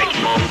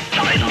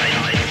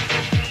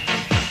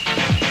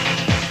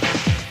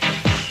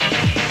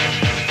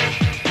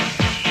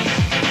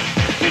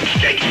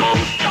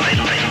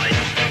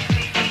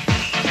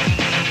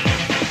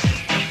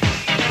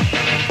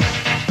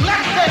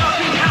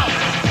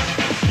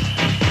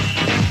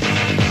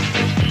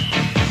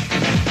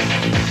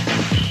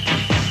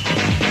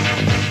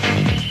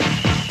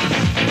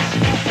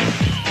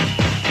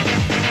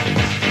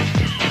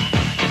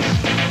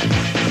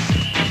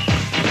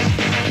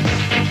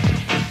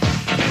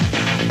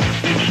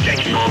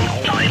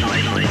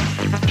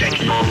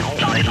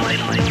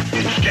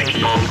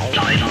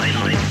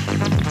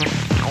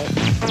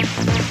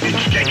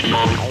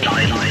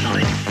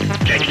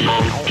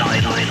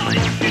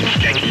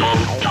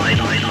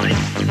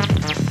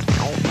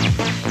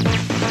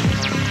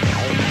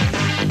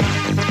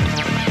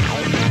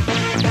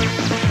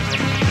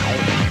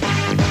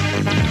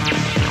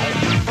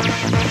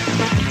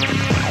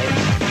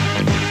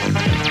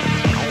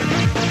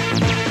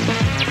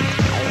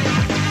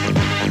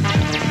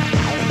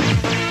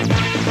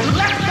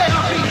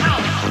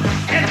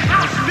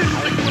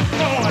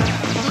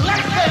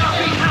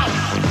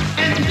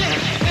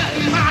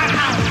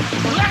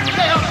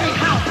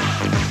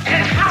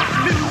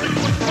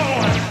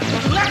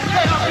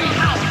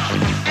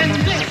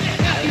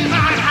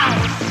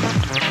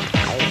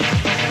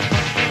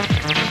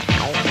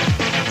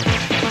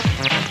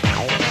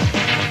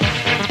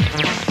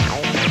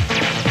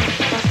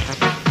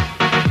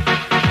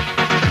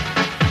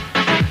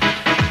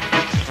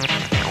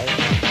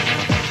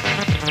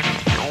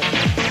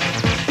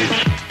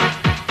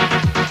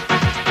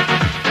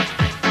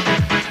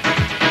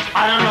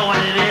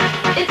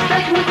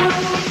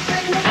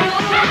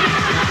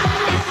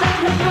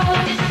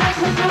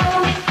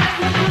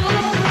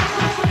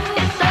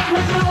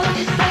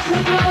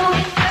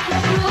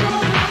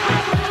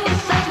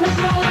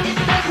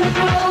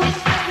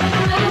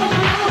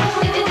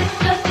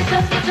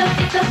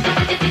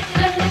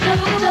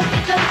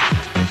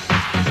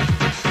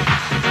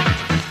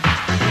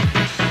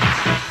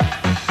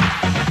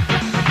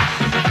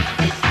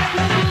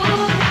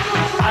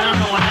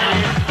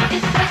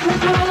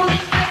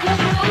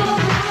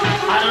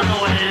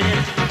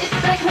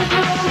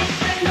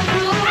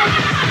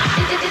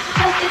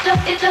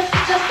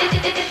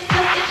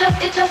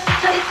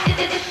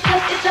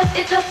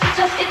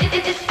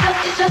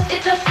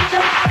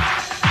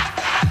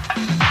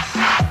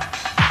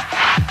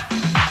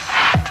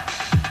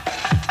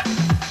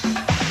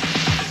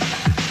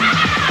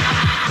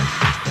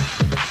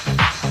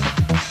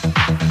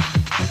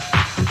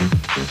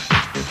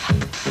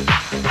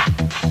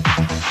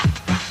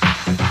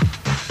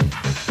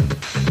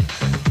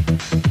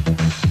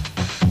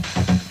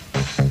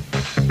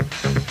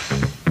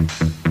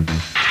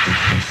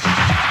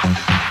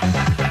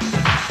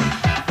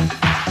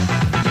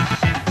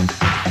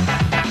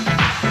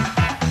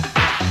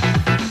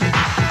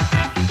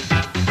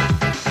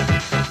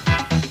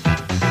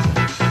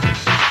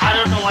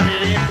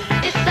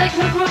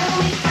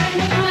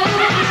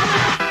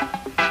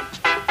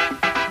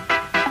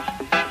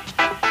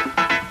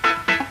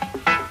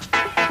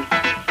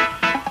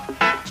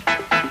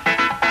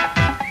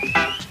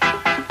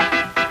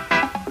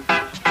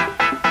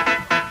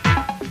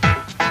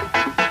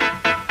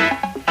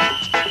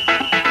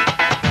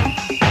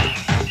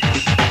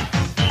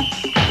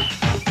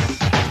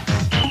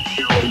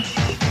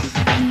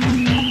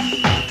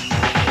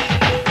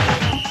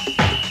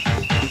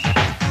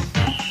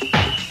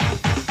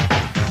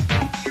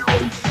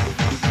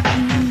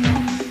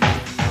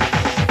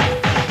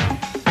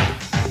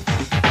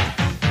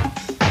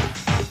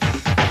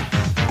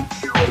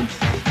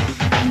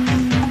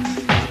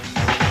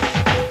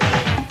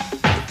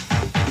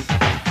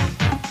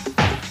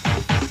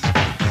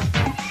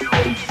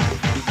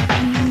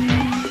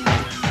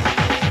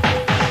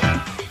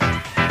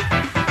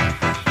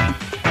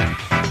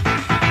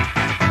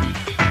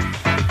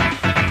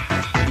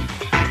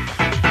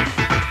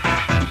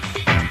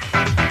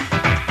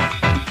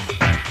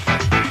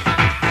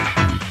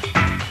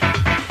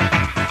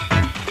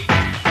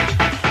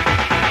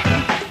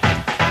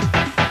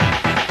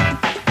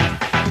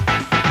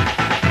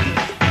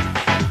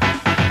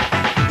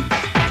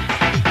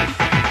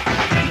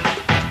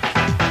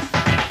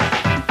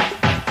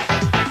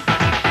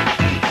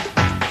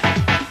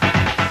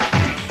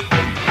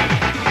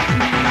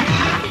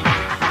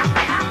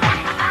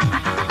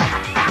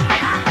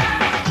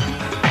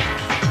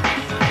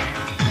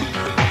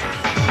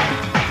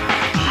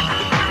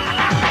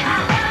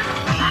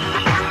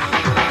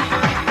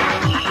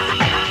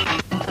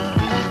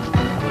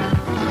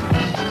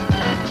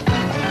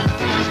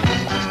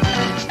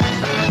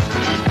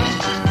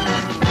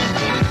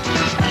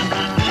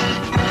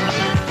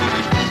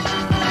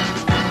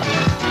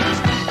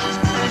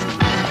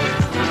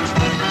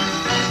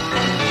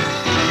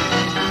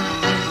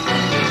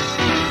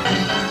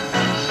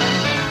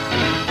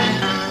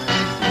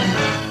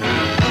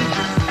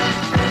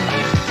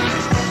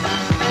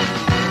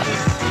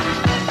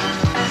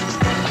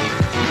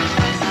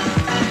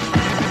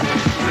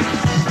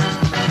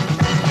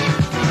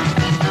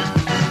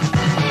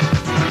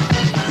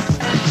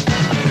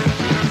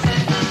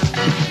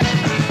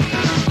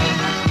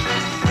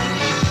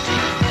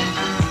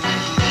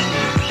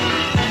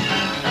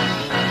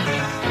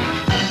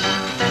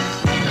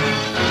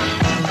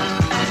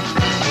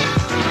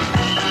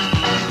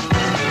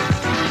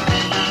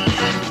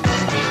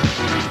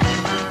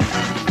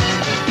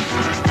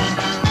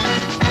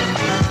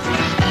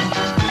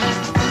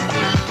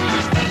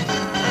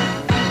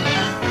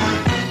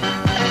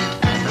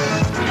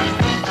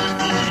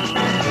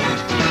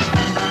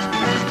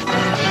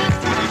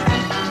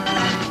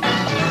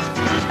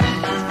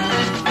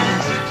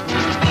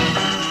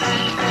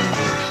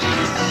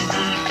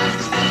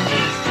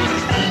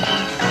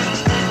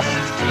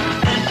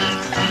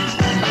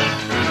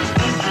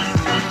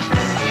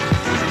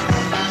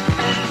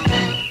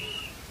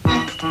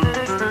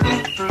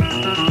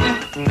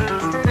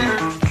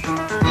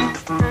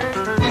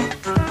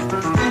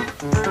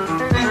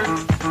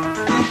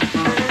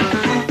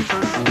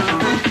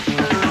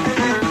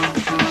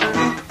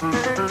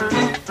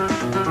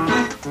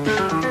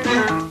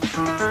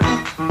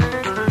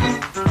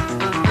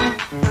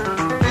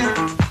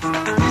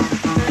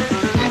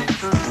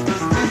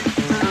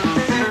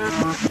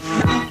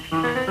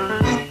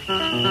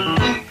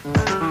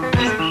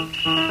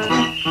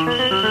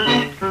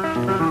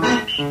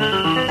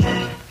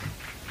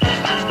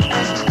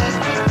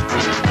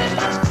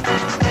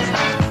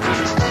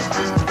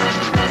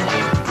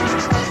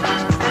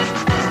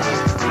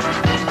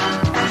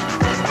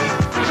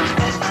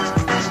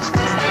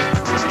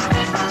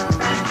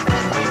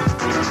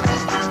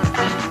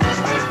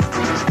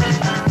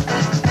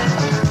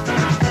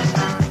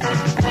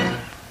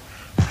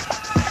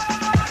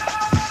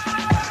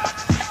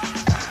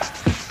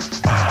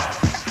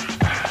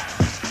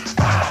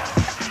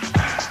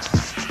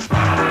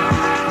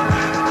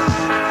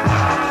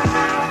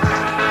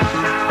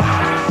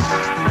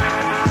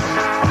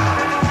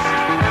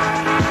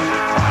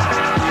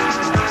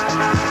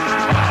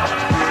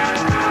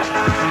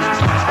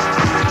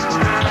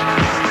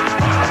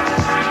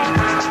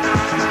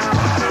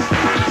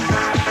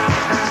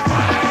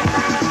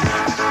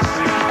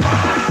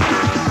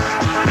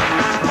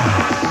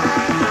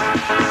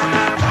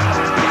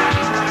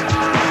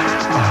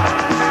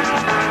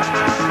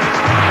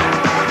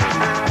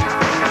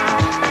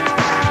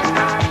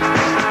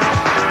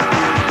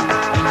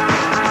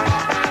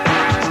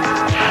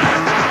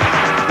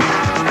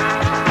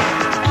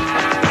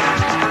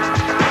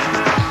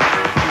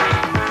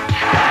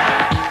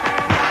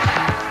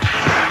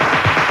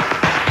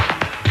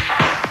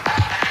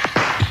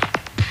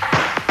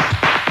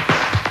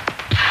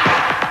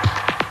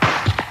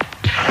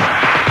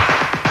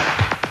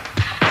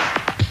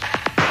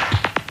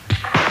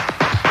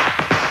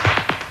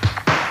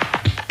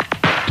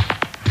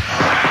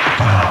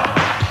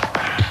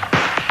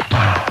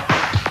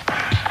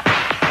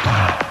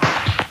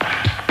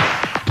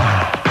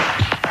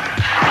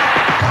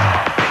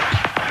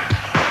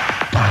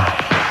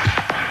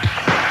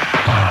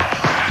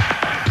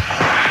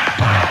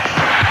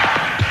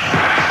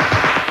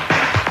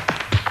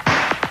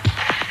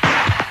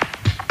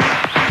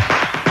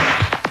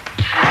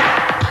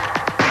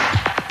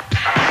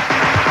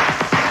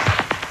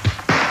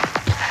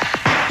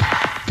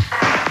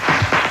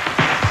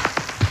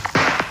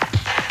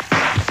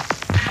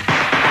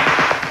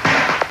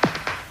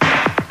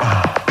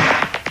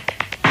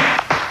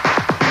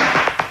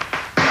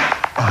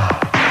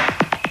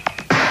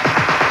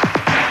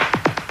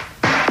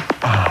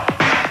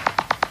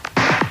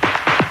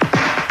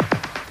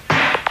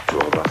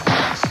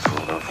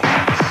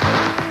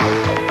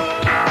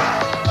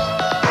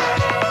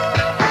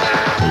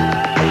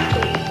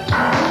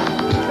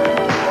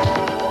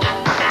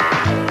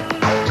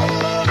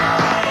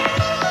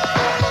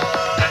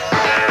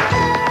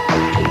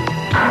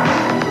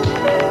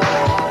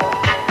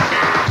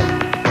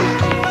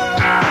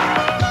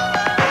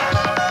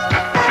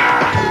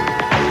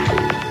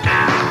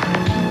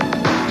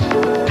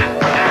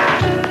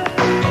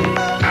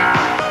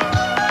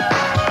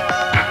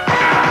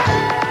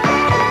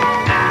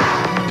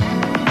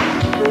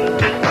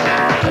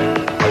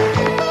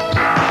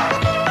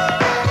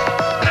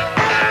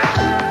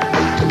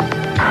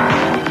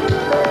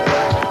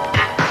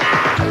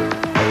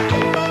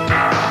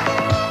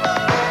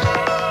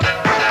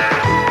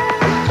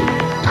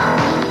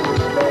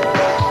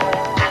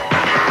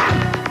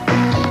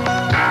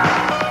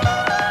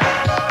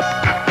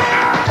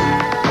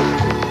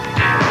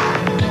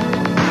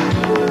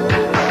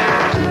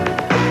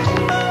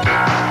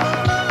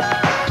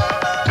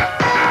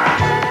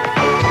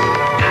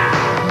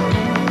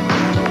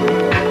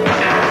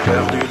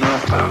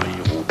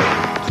 Paris, Roubaix,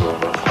 Tour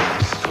de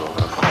France, Tour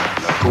de France.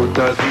 La Côte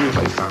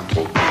d'Azur et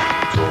Saint-Tropez,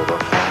 Tour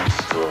de France,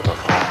 Tour de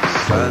France.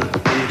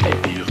 Saint-Étienne et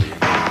Pyrénées,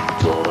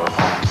 Tour de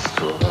France,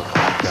 Tour de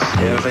France.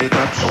 Dernière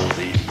étape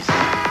Champs-Élysées,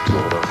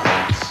 Tour de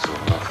France, Tour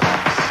de France.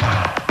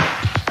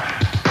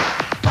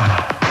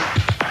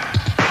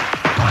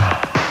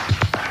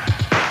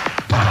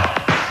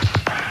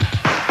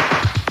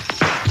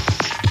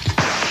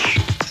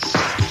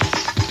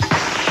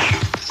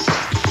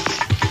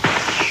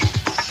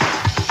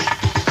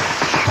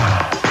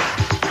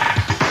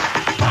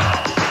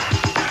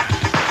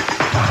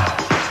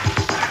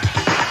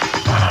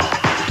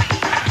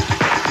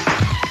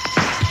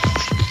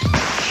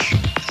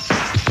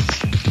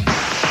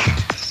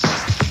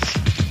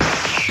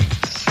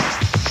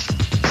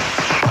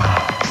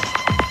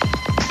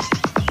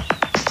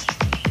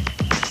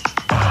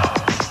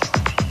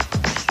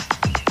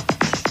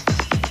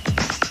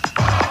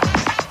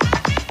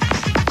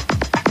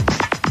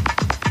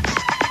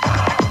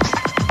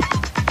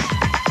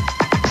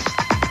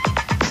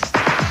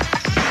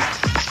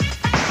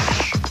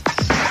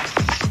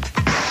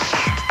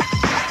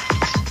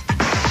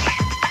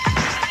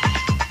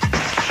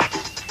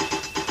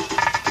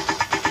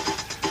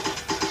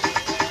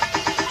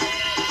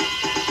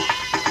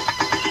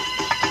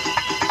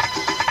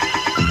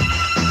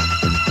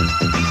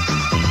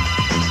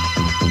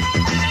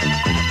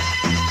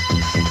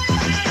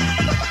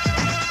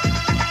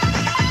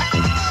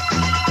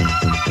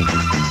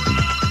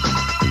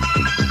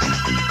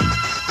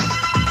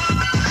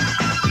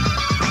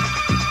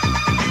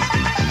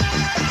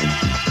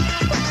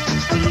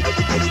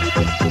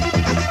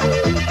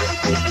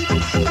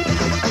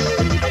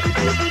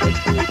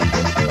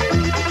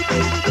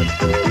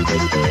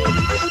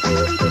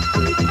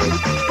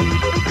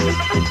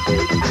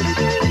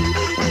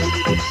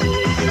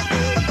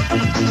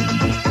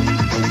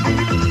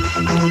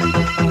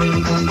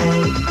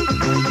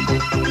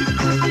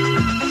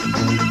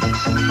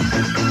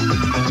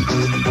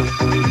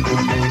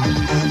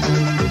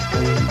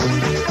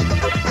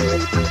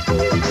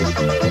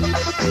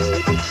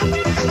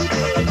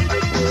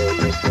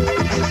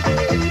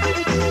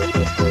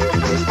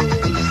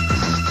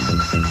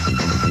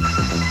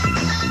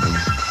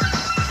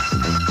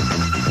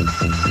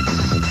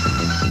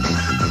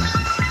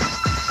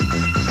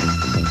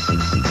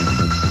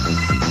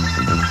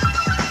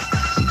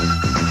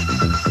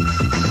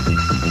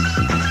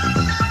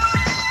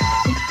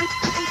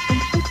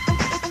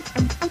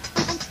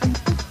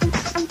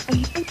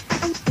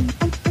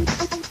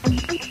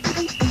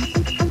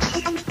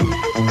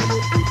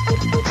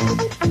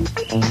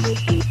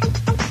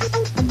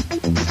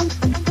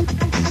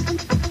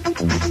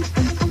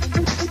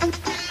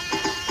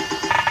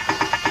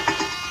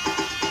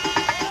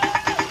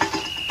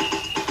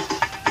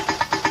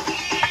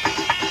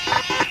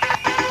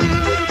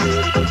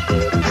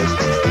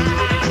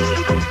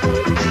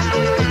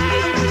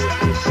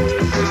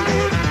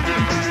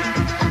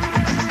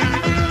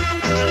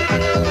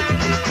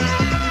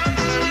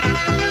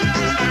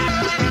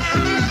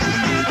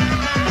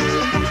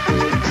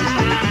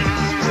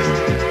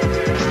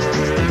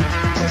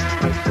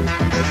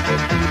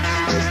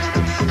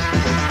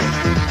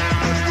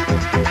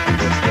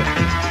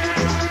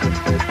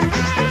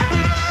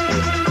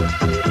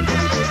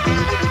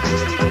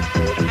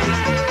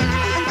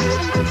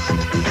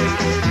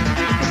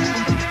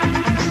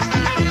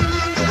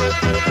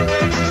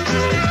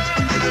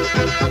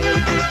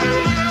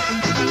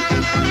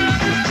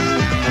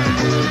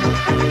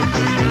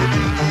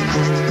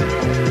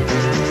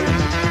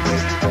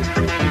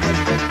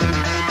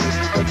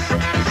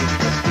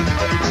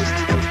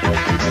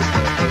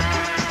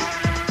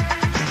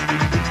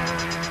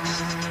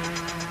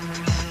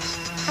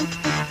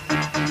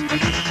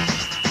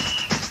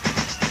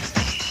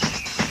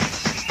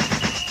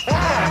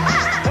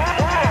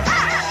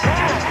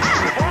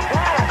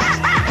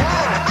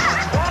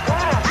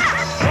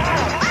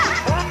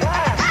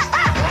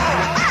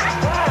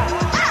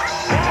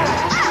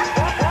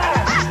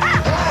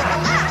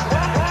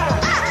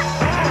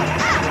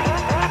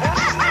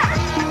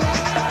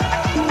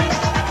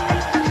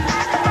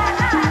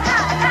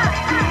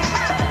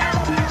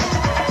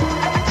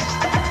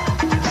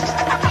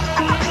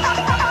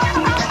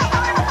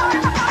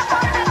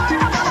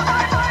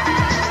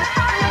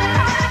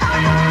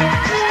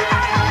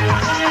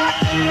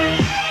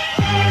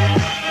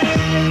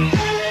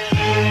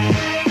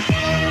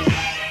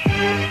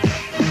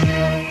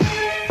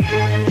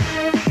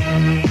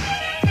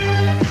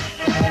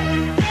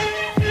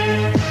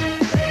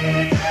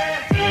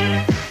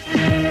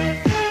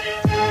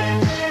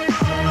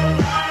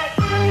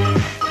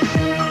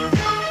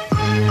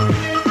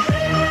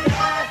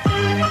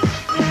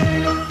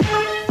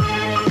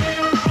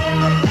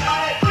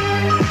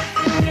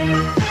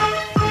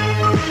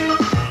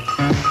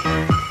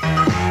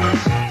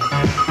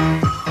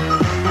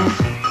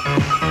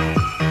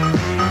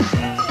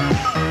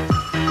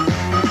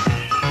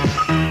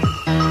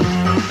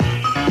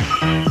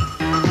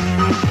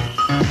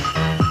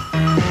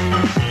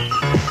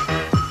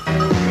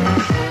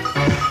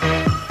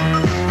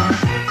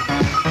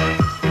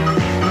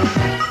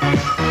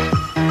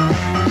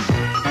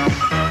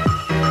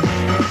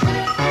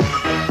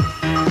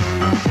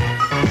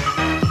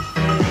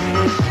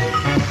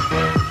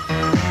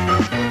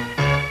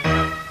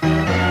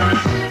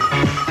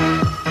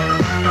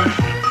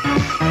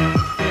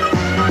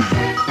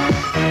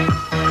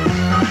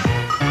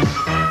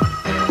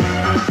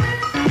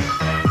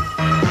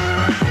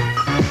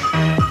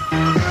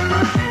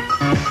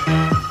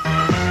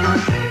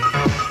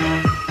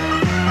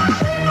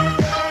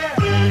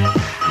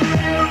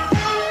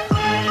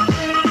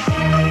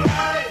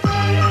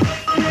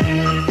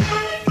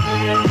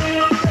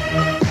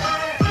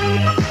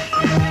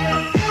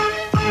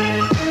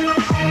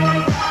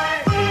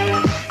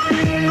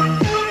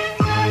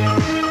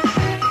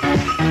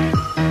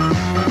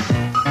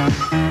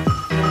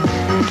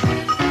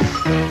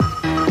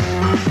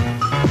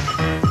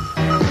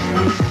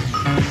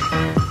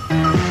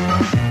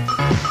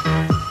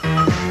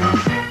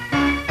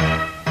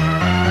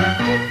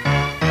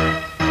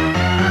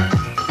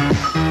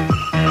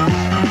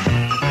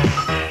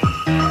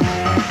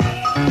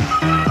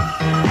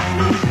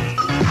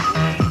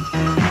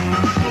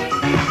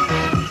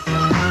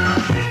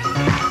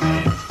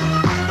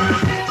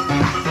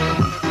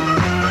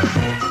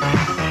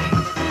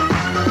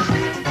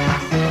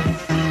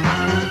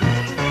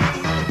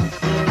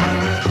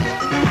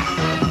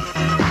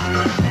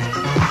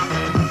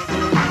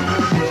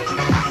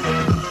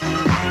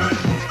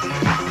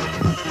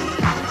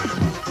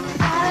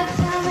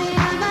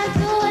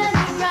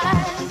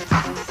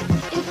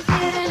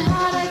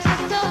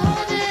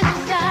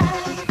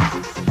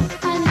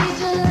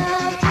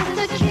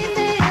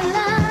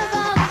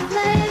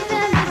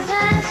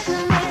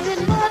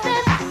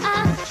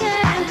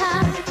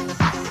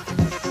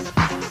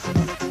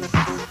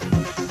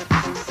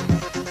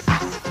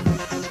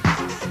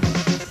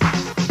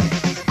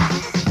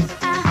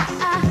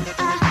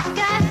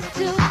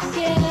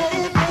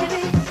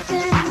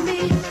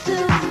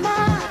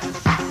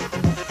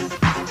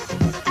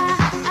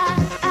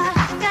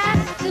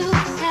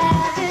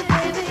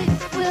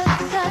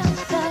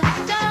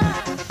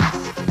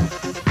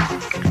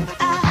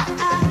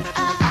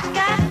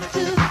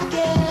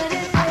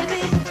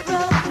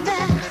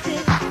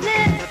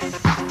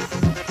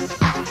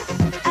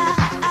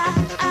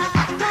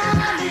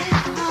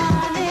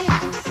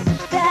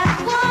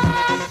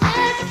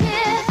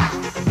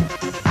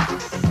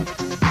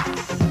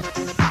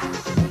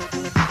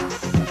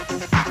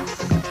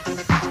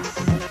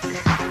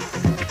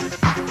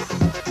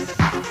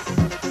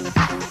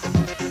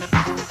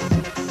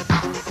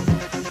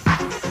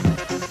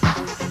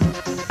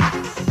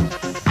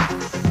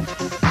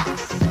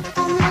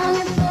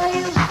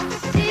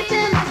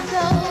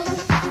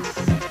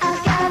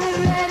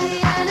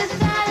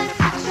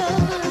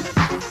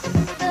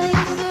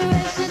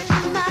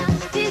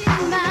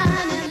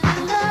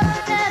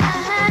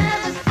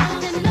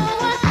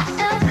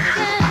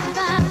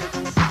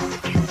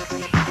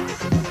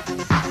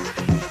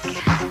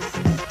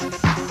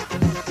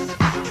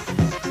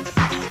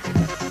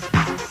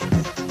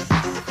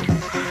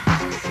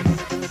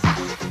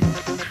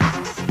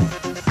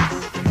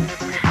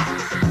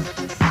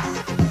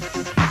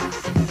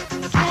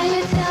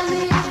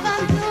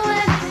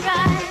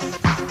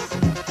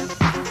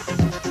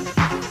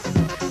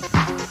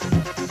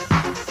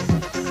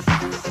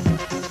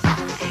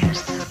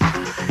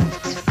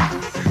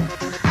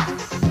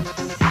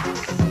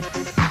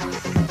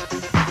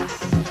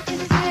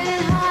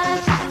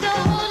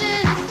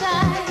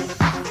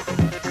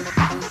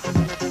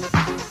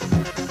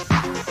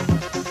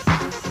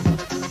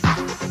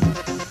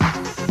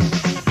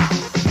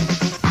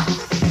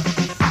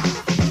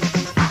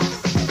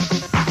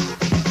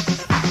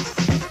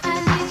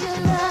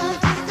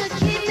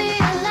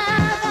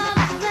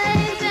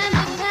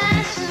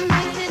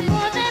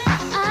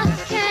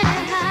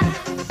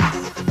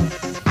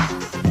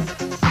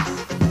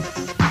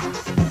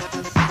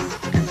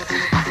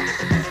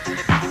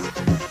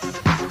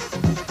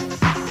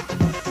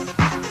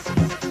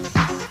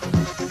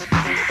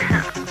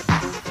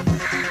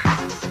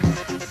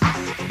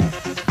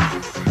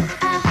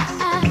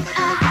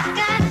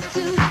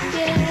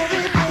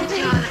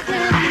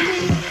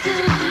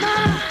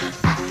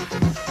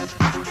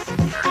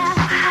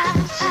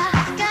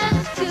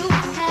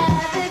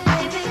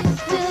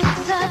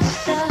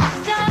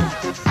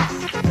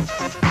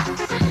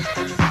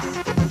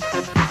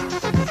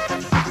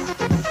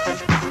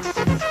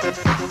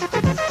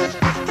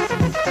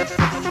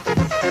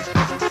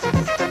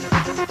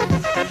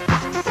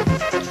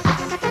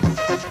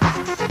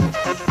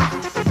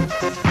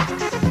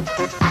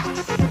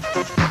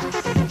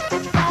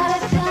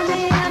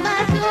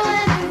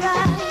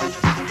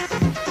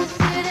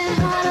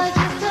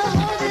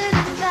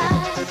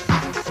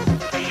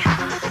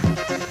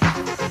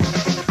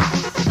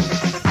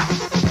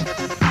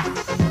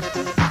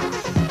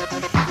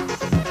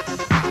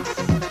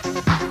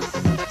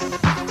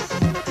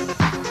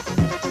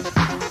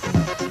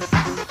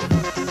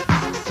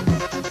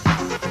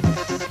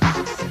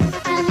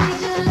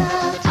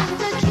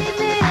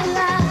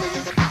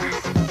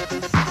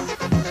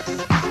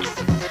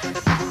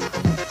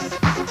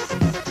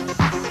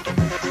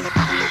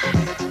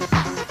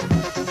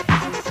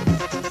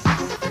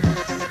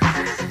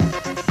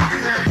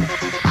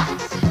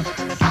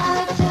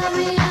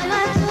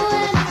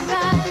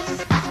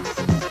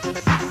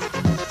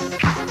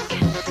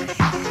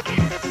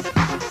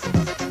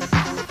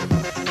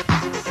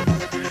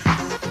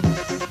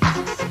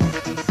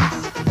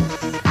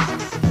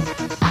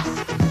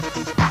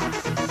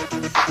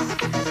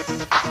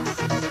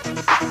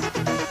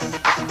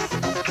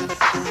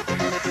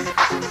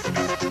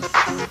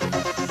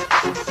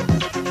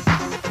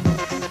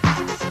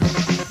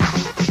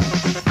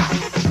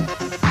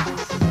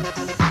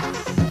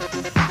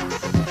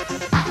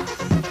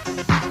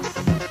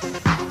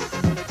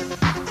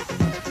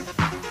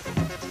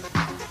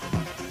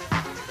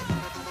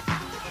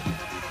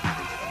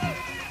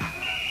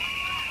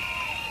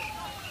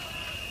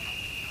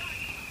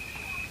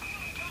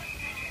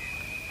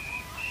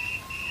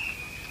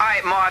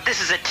 Alright, Marv,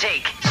 this is a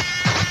take.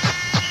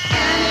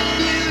 And if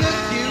you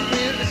look, you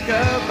will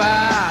discover,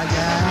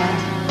 yeah.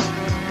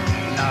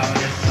 Now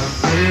it's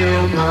a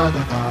real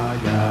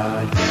motherfucker,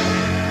 yeah.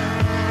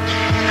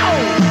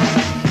 Oh!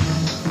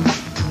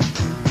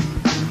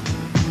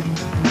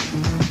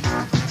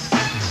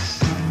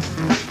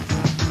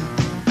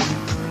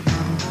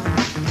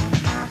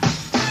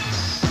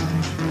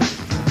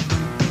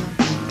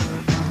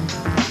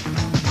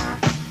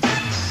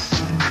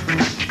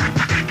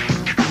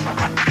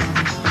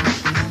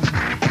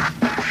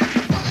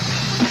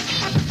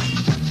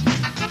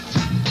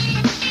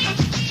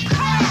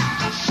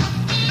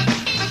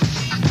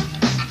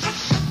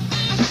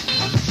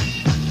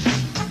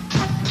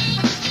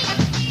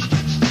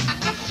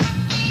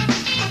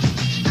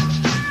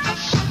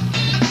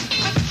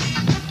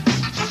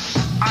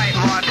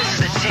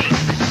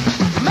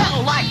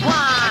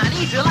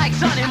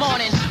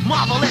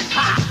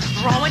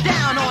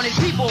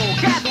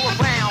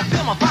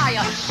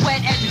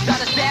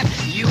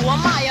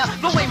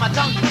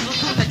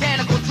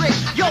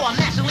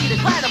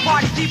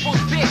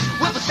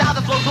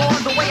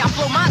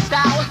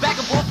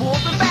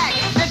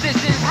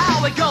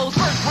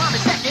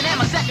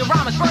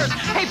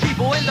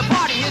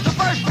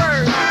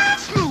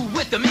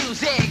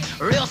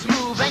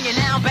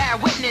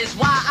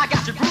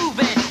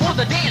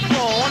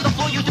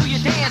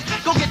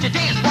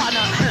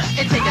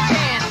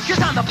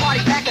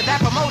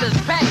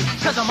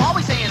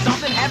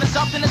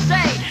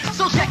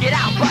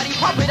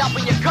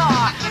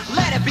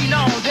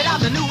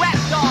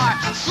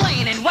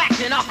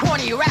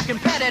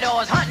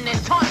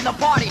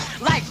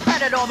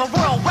 The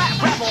world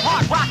rap rebel,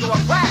 hard rock or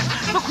rap.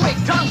 The quick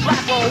tongue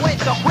flapper with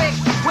the quick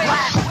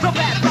rap. The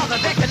bad brother,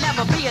 there can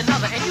never be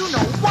another. And you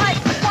know what?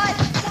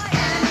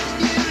 And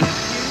if you look,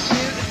 you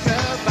will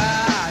discover,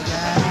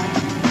 yeah.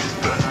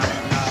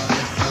 Now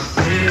it's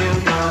a real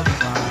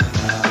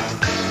motherfucker.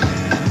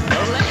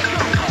 Let's go.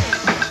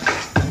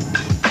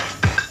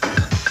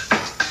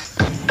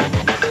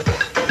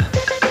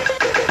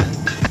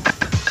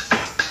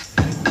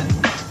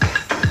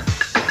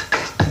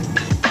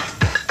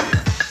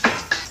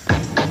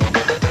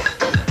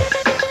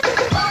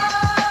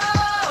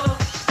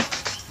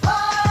 Oh,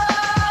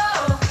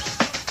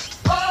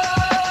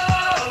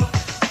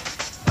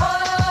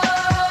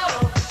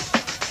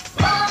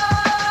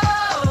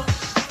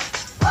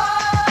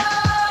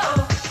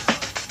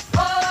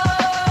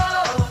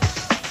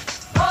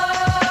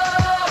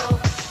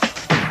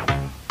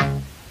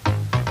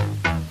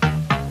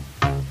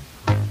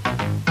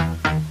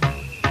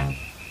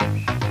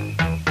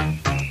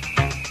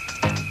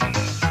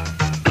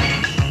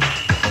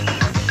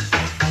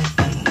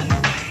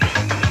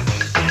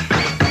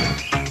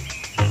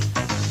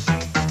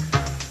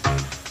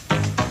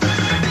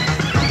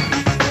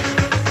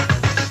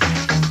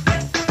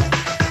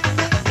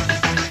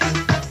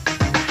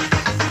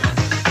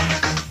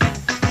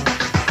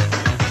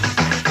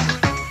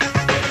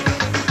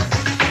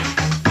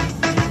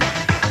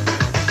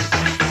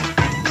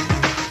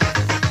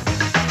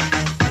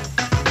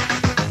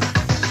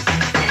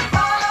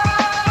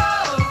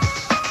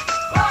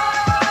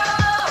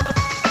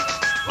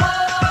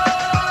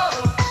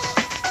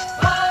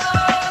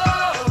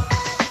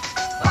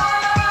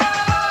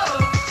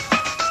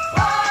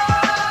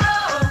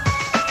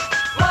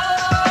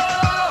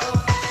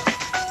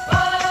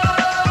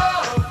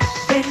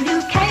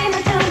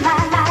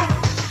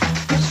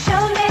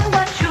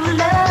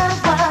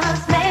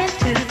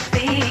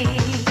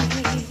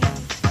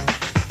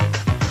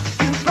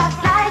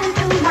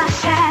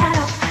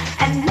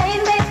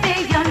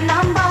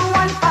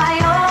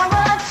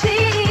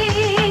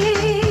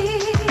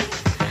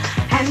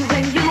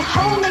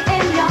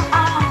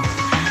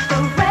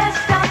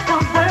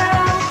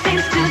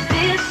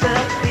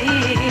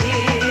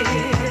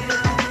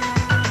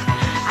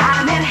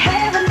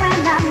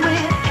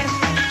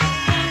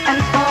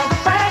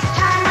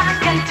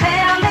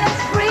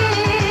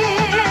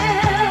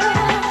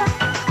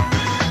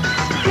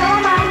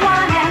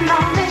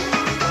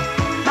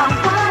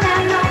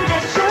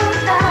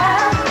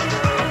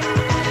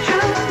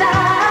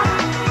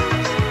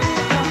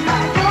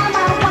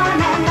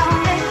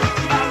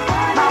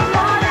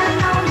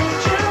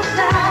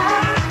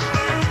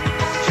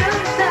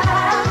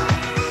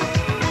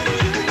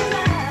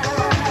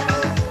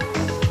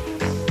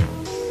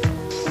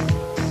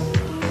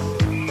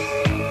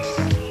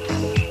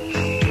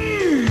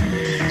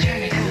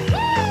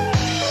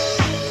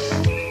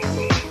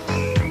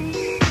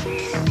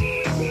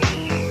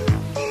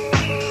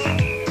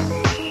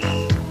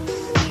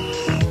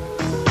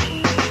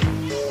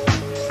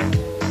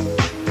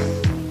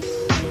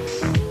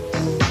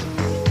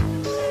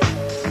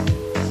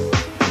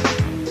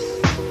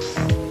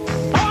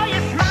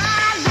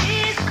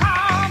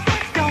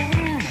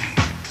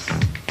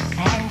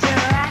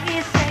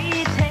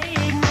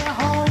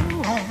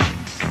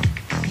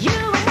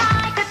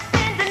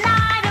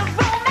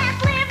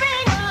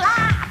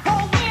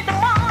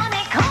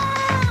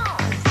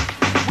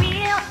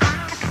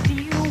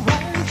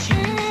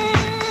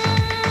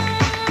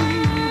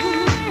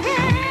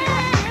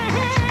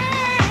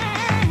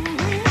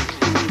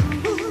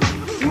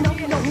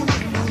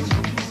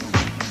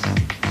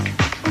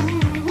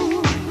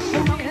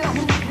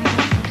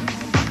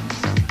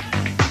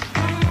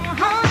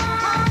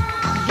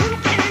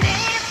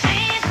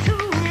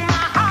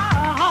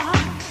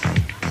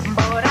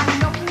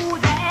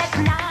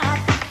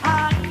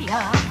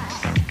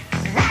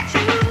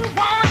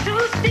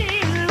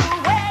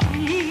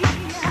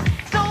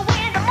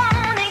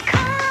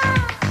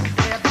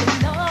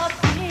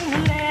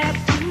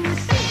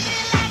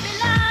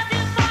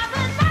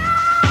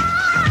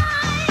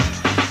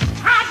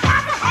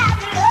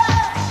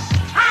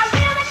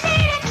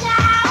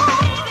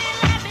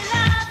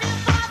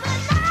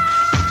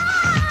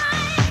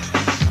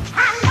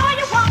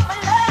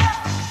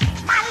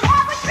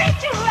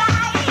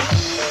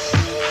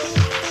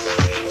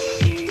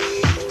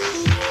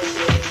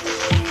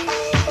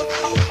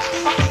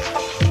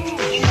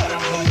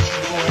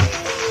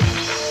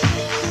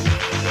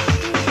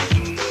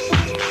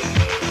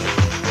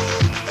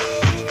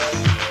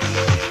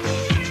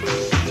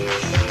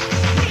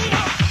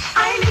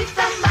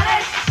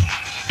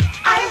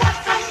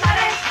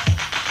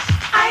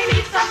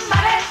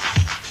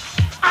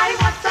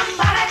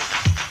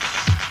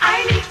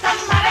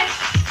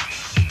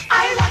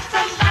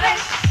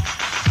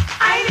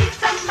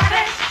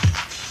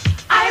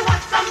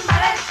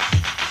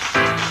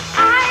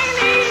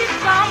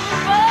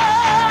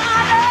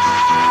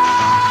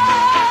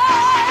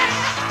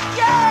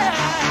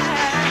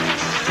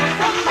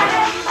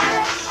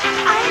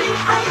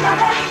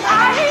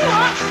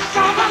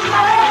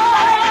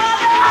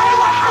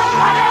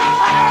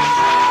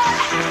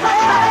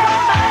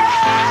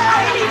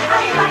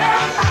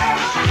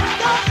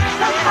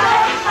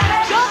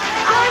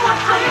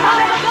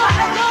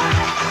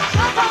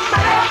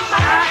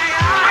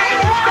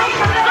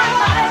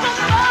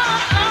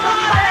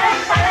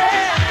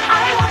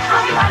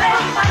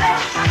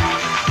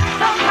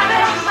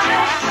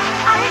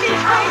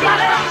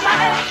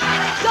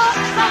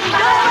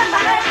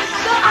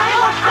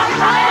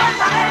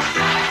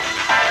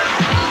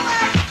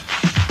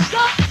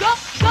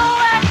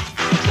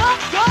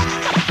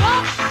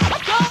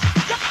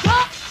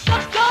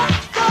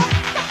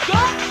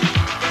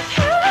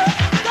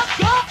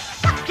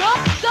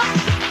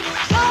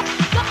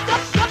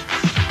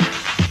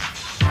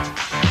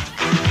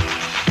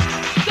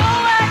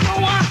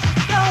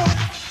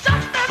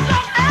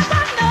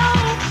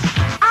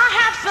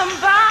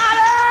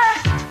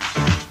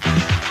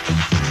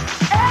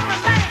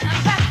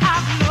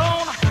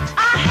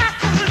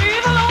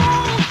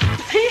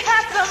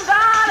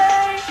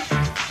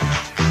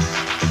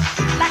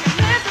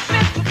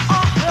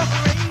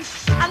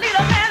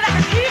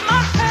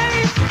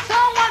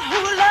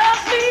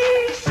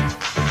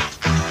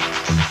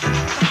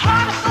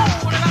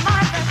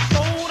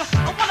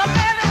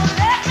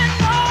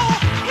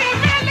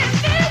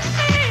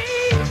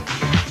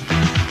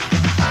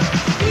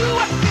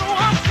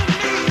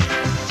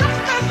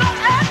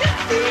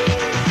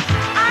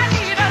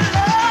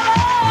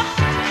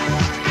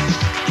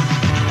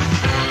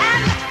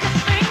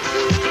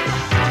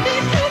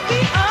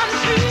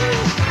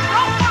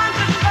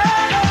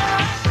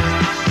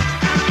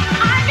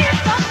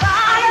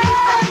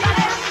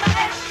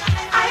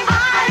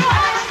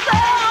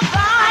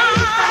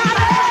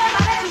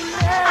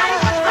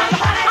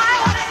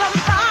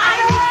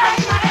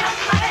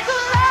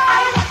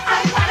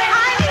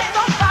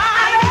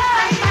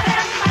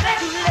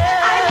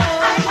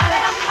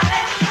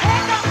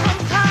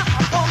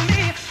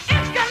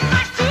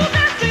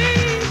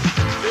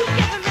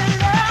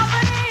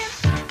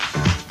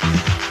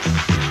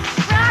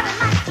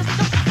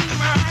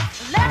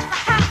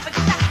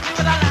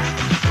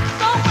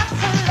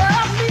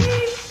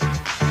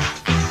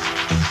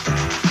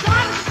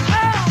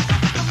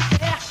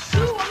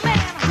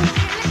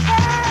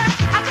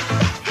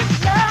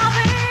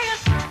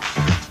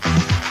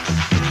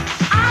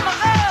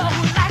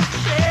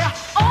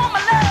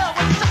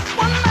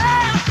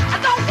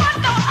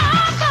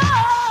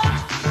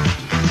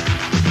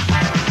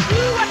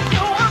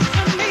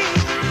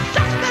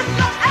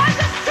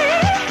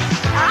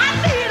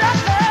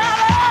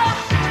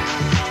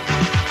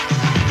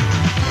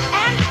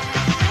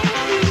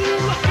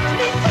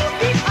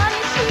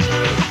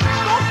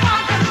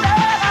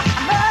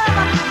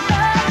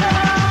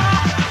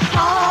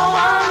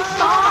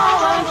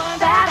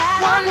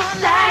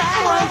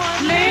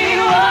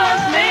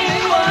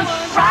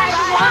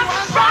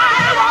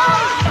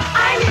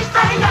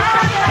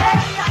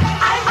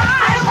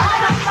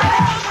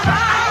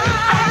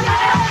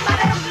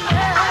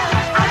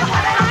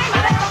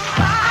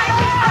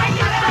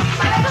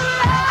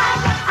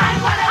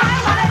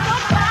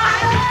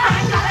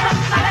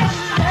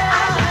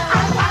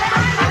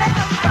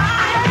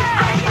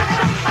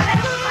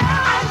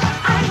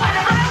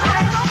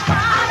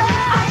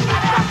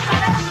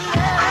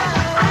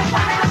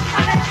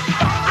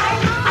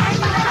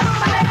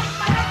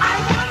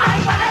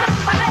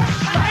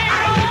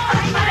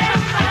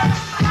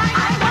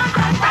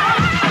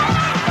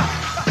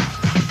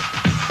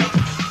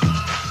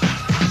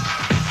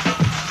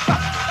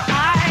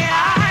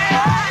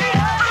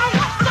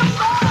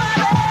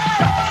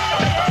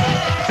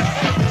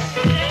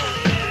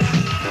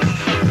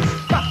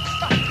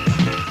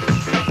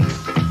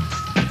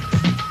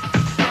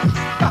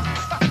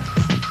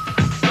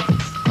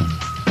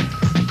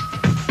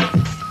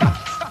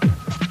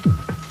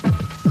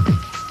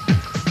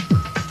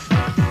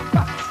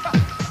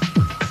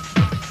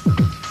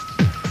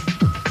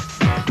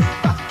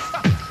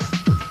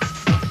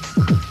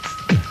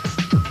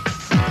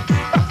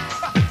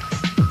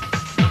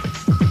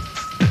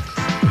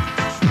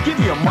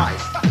 me a mic,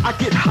 I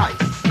get hype.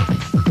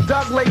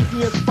 Doug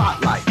Lazy in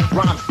spotlight,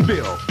 rhyme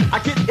spill. I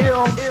get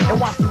ill and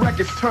watch the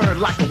records turn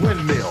like a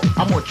windmill.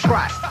 I'm on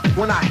track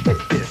when I hit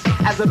this.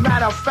 As a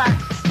matter of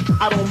fact,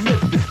 I don't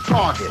miss this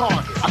target.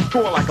 I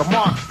score like a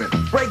marksman,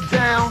 break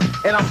down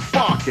and I'm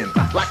sparking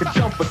like a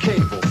jumper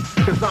cable.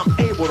 Cause I'm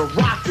able to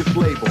rock this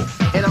label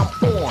and I'm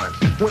on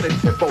when the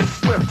tempo's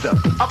swifter.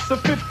 Up to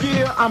fifth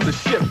gear, I'm the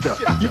shifter.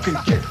 You can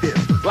get this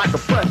like a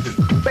present.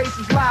 Bass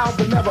is loud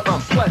but never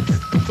unpleasant.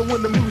 So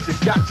when the music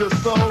got your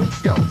soul,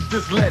 yo,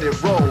 just let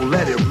it roll,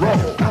 let it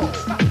roll.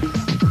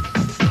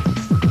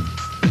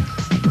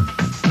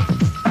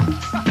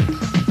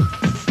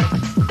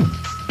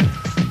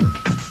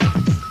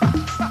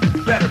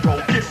 Let it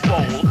roll, get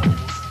bold.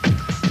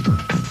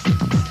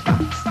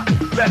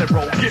 Let it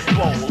roll, get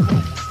bold.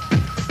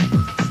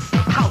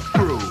 House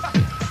groove,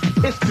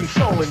 it's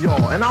controlling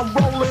y'all, and I'm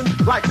rolling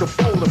like a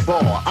bowling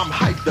ball. I'm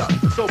hyped up,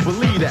 so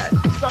believe that.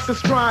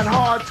 Suckers trying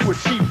hard to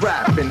achieve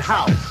rap in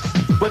house,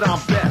 but I'm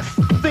best.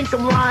 Think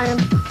I'm lying?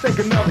 Take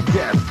another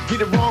guess.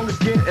 Get it wrong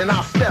again, and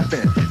I'll step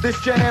in.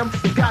 This jam,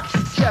 it got you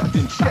kept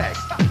in check.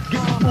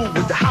 Get smooth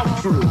with the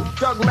house groove.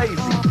 Doug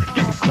Lazy,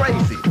 getting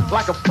crazy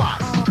like a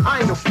fox. I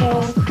ain't a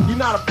fool, you're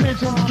not a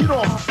pigeon, get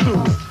off the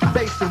stool.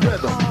 Bass and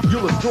rhythm,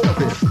 you'll adore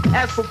this.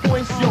 As for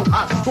points, yo,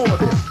 I score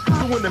this.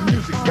 So when the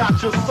music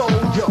got your soul,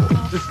 yo,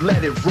 just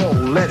let it roll,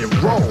 let it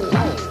roll.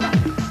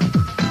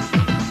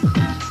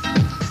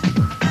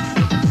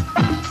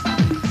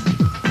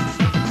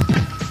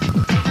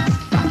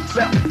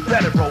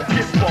 Let it roll,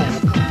 get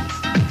bold.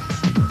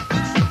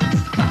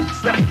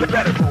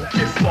 Let it roll,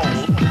 get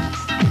bold.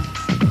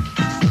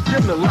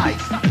 Dim the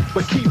lights,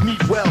 but keep me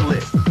well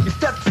lit. You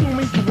step to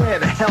me, you wear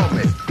the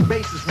helmet.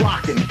 Bass is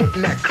rocking,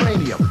 hitting that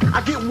cranium.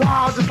 I get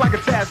wild just like a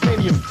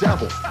Tasmanian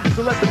devil.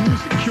 So let the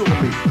music cure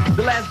me.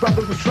 The last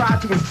brother who tried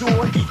to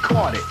endure, he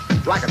caught it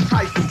like a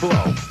Tyson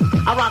blow.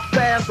 I rock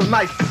fast or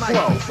nice and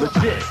slow,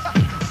 legit,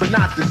 but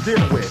not to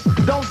deal with.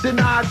 Don't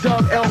deny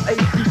Doug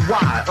Lacy,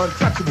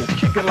 untouchable,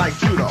 kicking like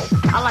judo.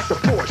 I like the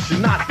Porsche,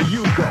 not the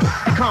Yugo.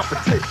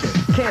 Competition,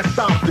 can't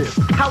stop this.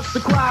 House the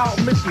crowd,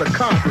 mission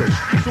accomplished.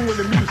 So when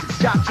the music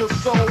got your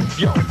soul,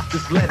 yo,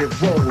 just let it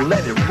roll,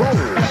 let it roll.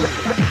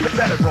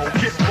 Let it roll,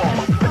 get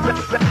bold.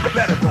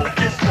 Let it roll,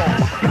 get bold.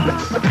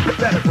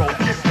 Let it roll,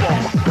 get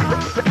bold.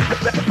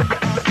 Let it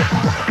roll,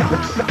 get bold.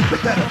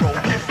 Let it roll,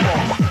 get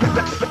bold.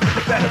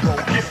 Let it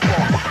roll, get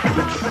bold.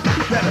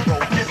 Let it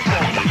roll, get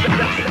bold.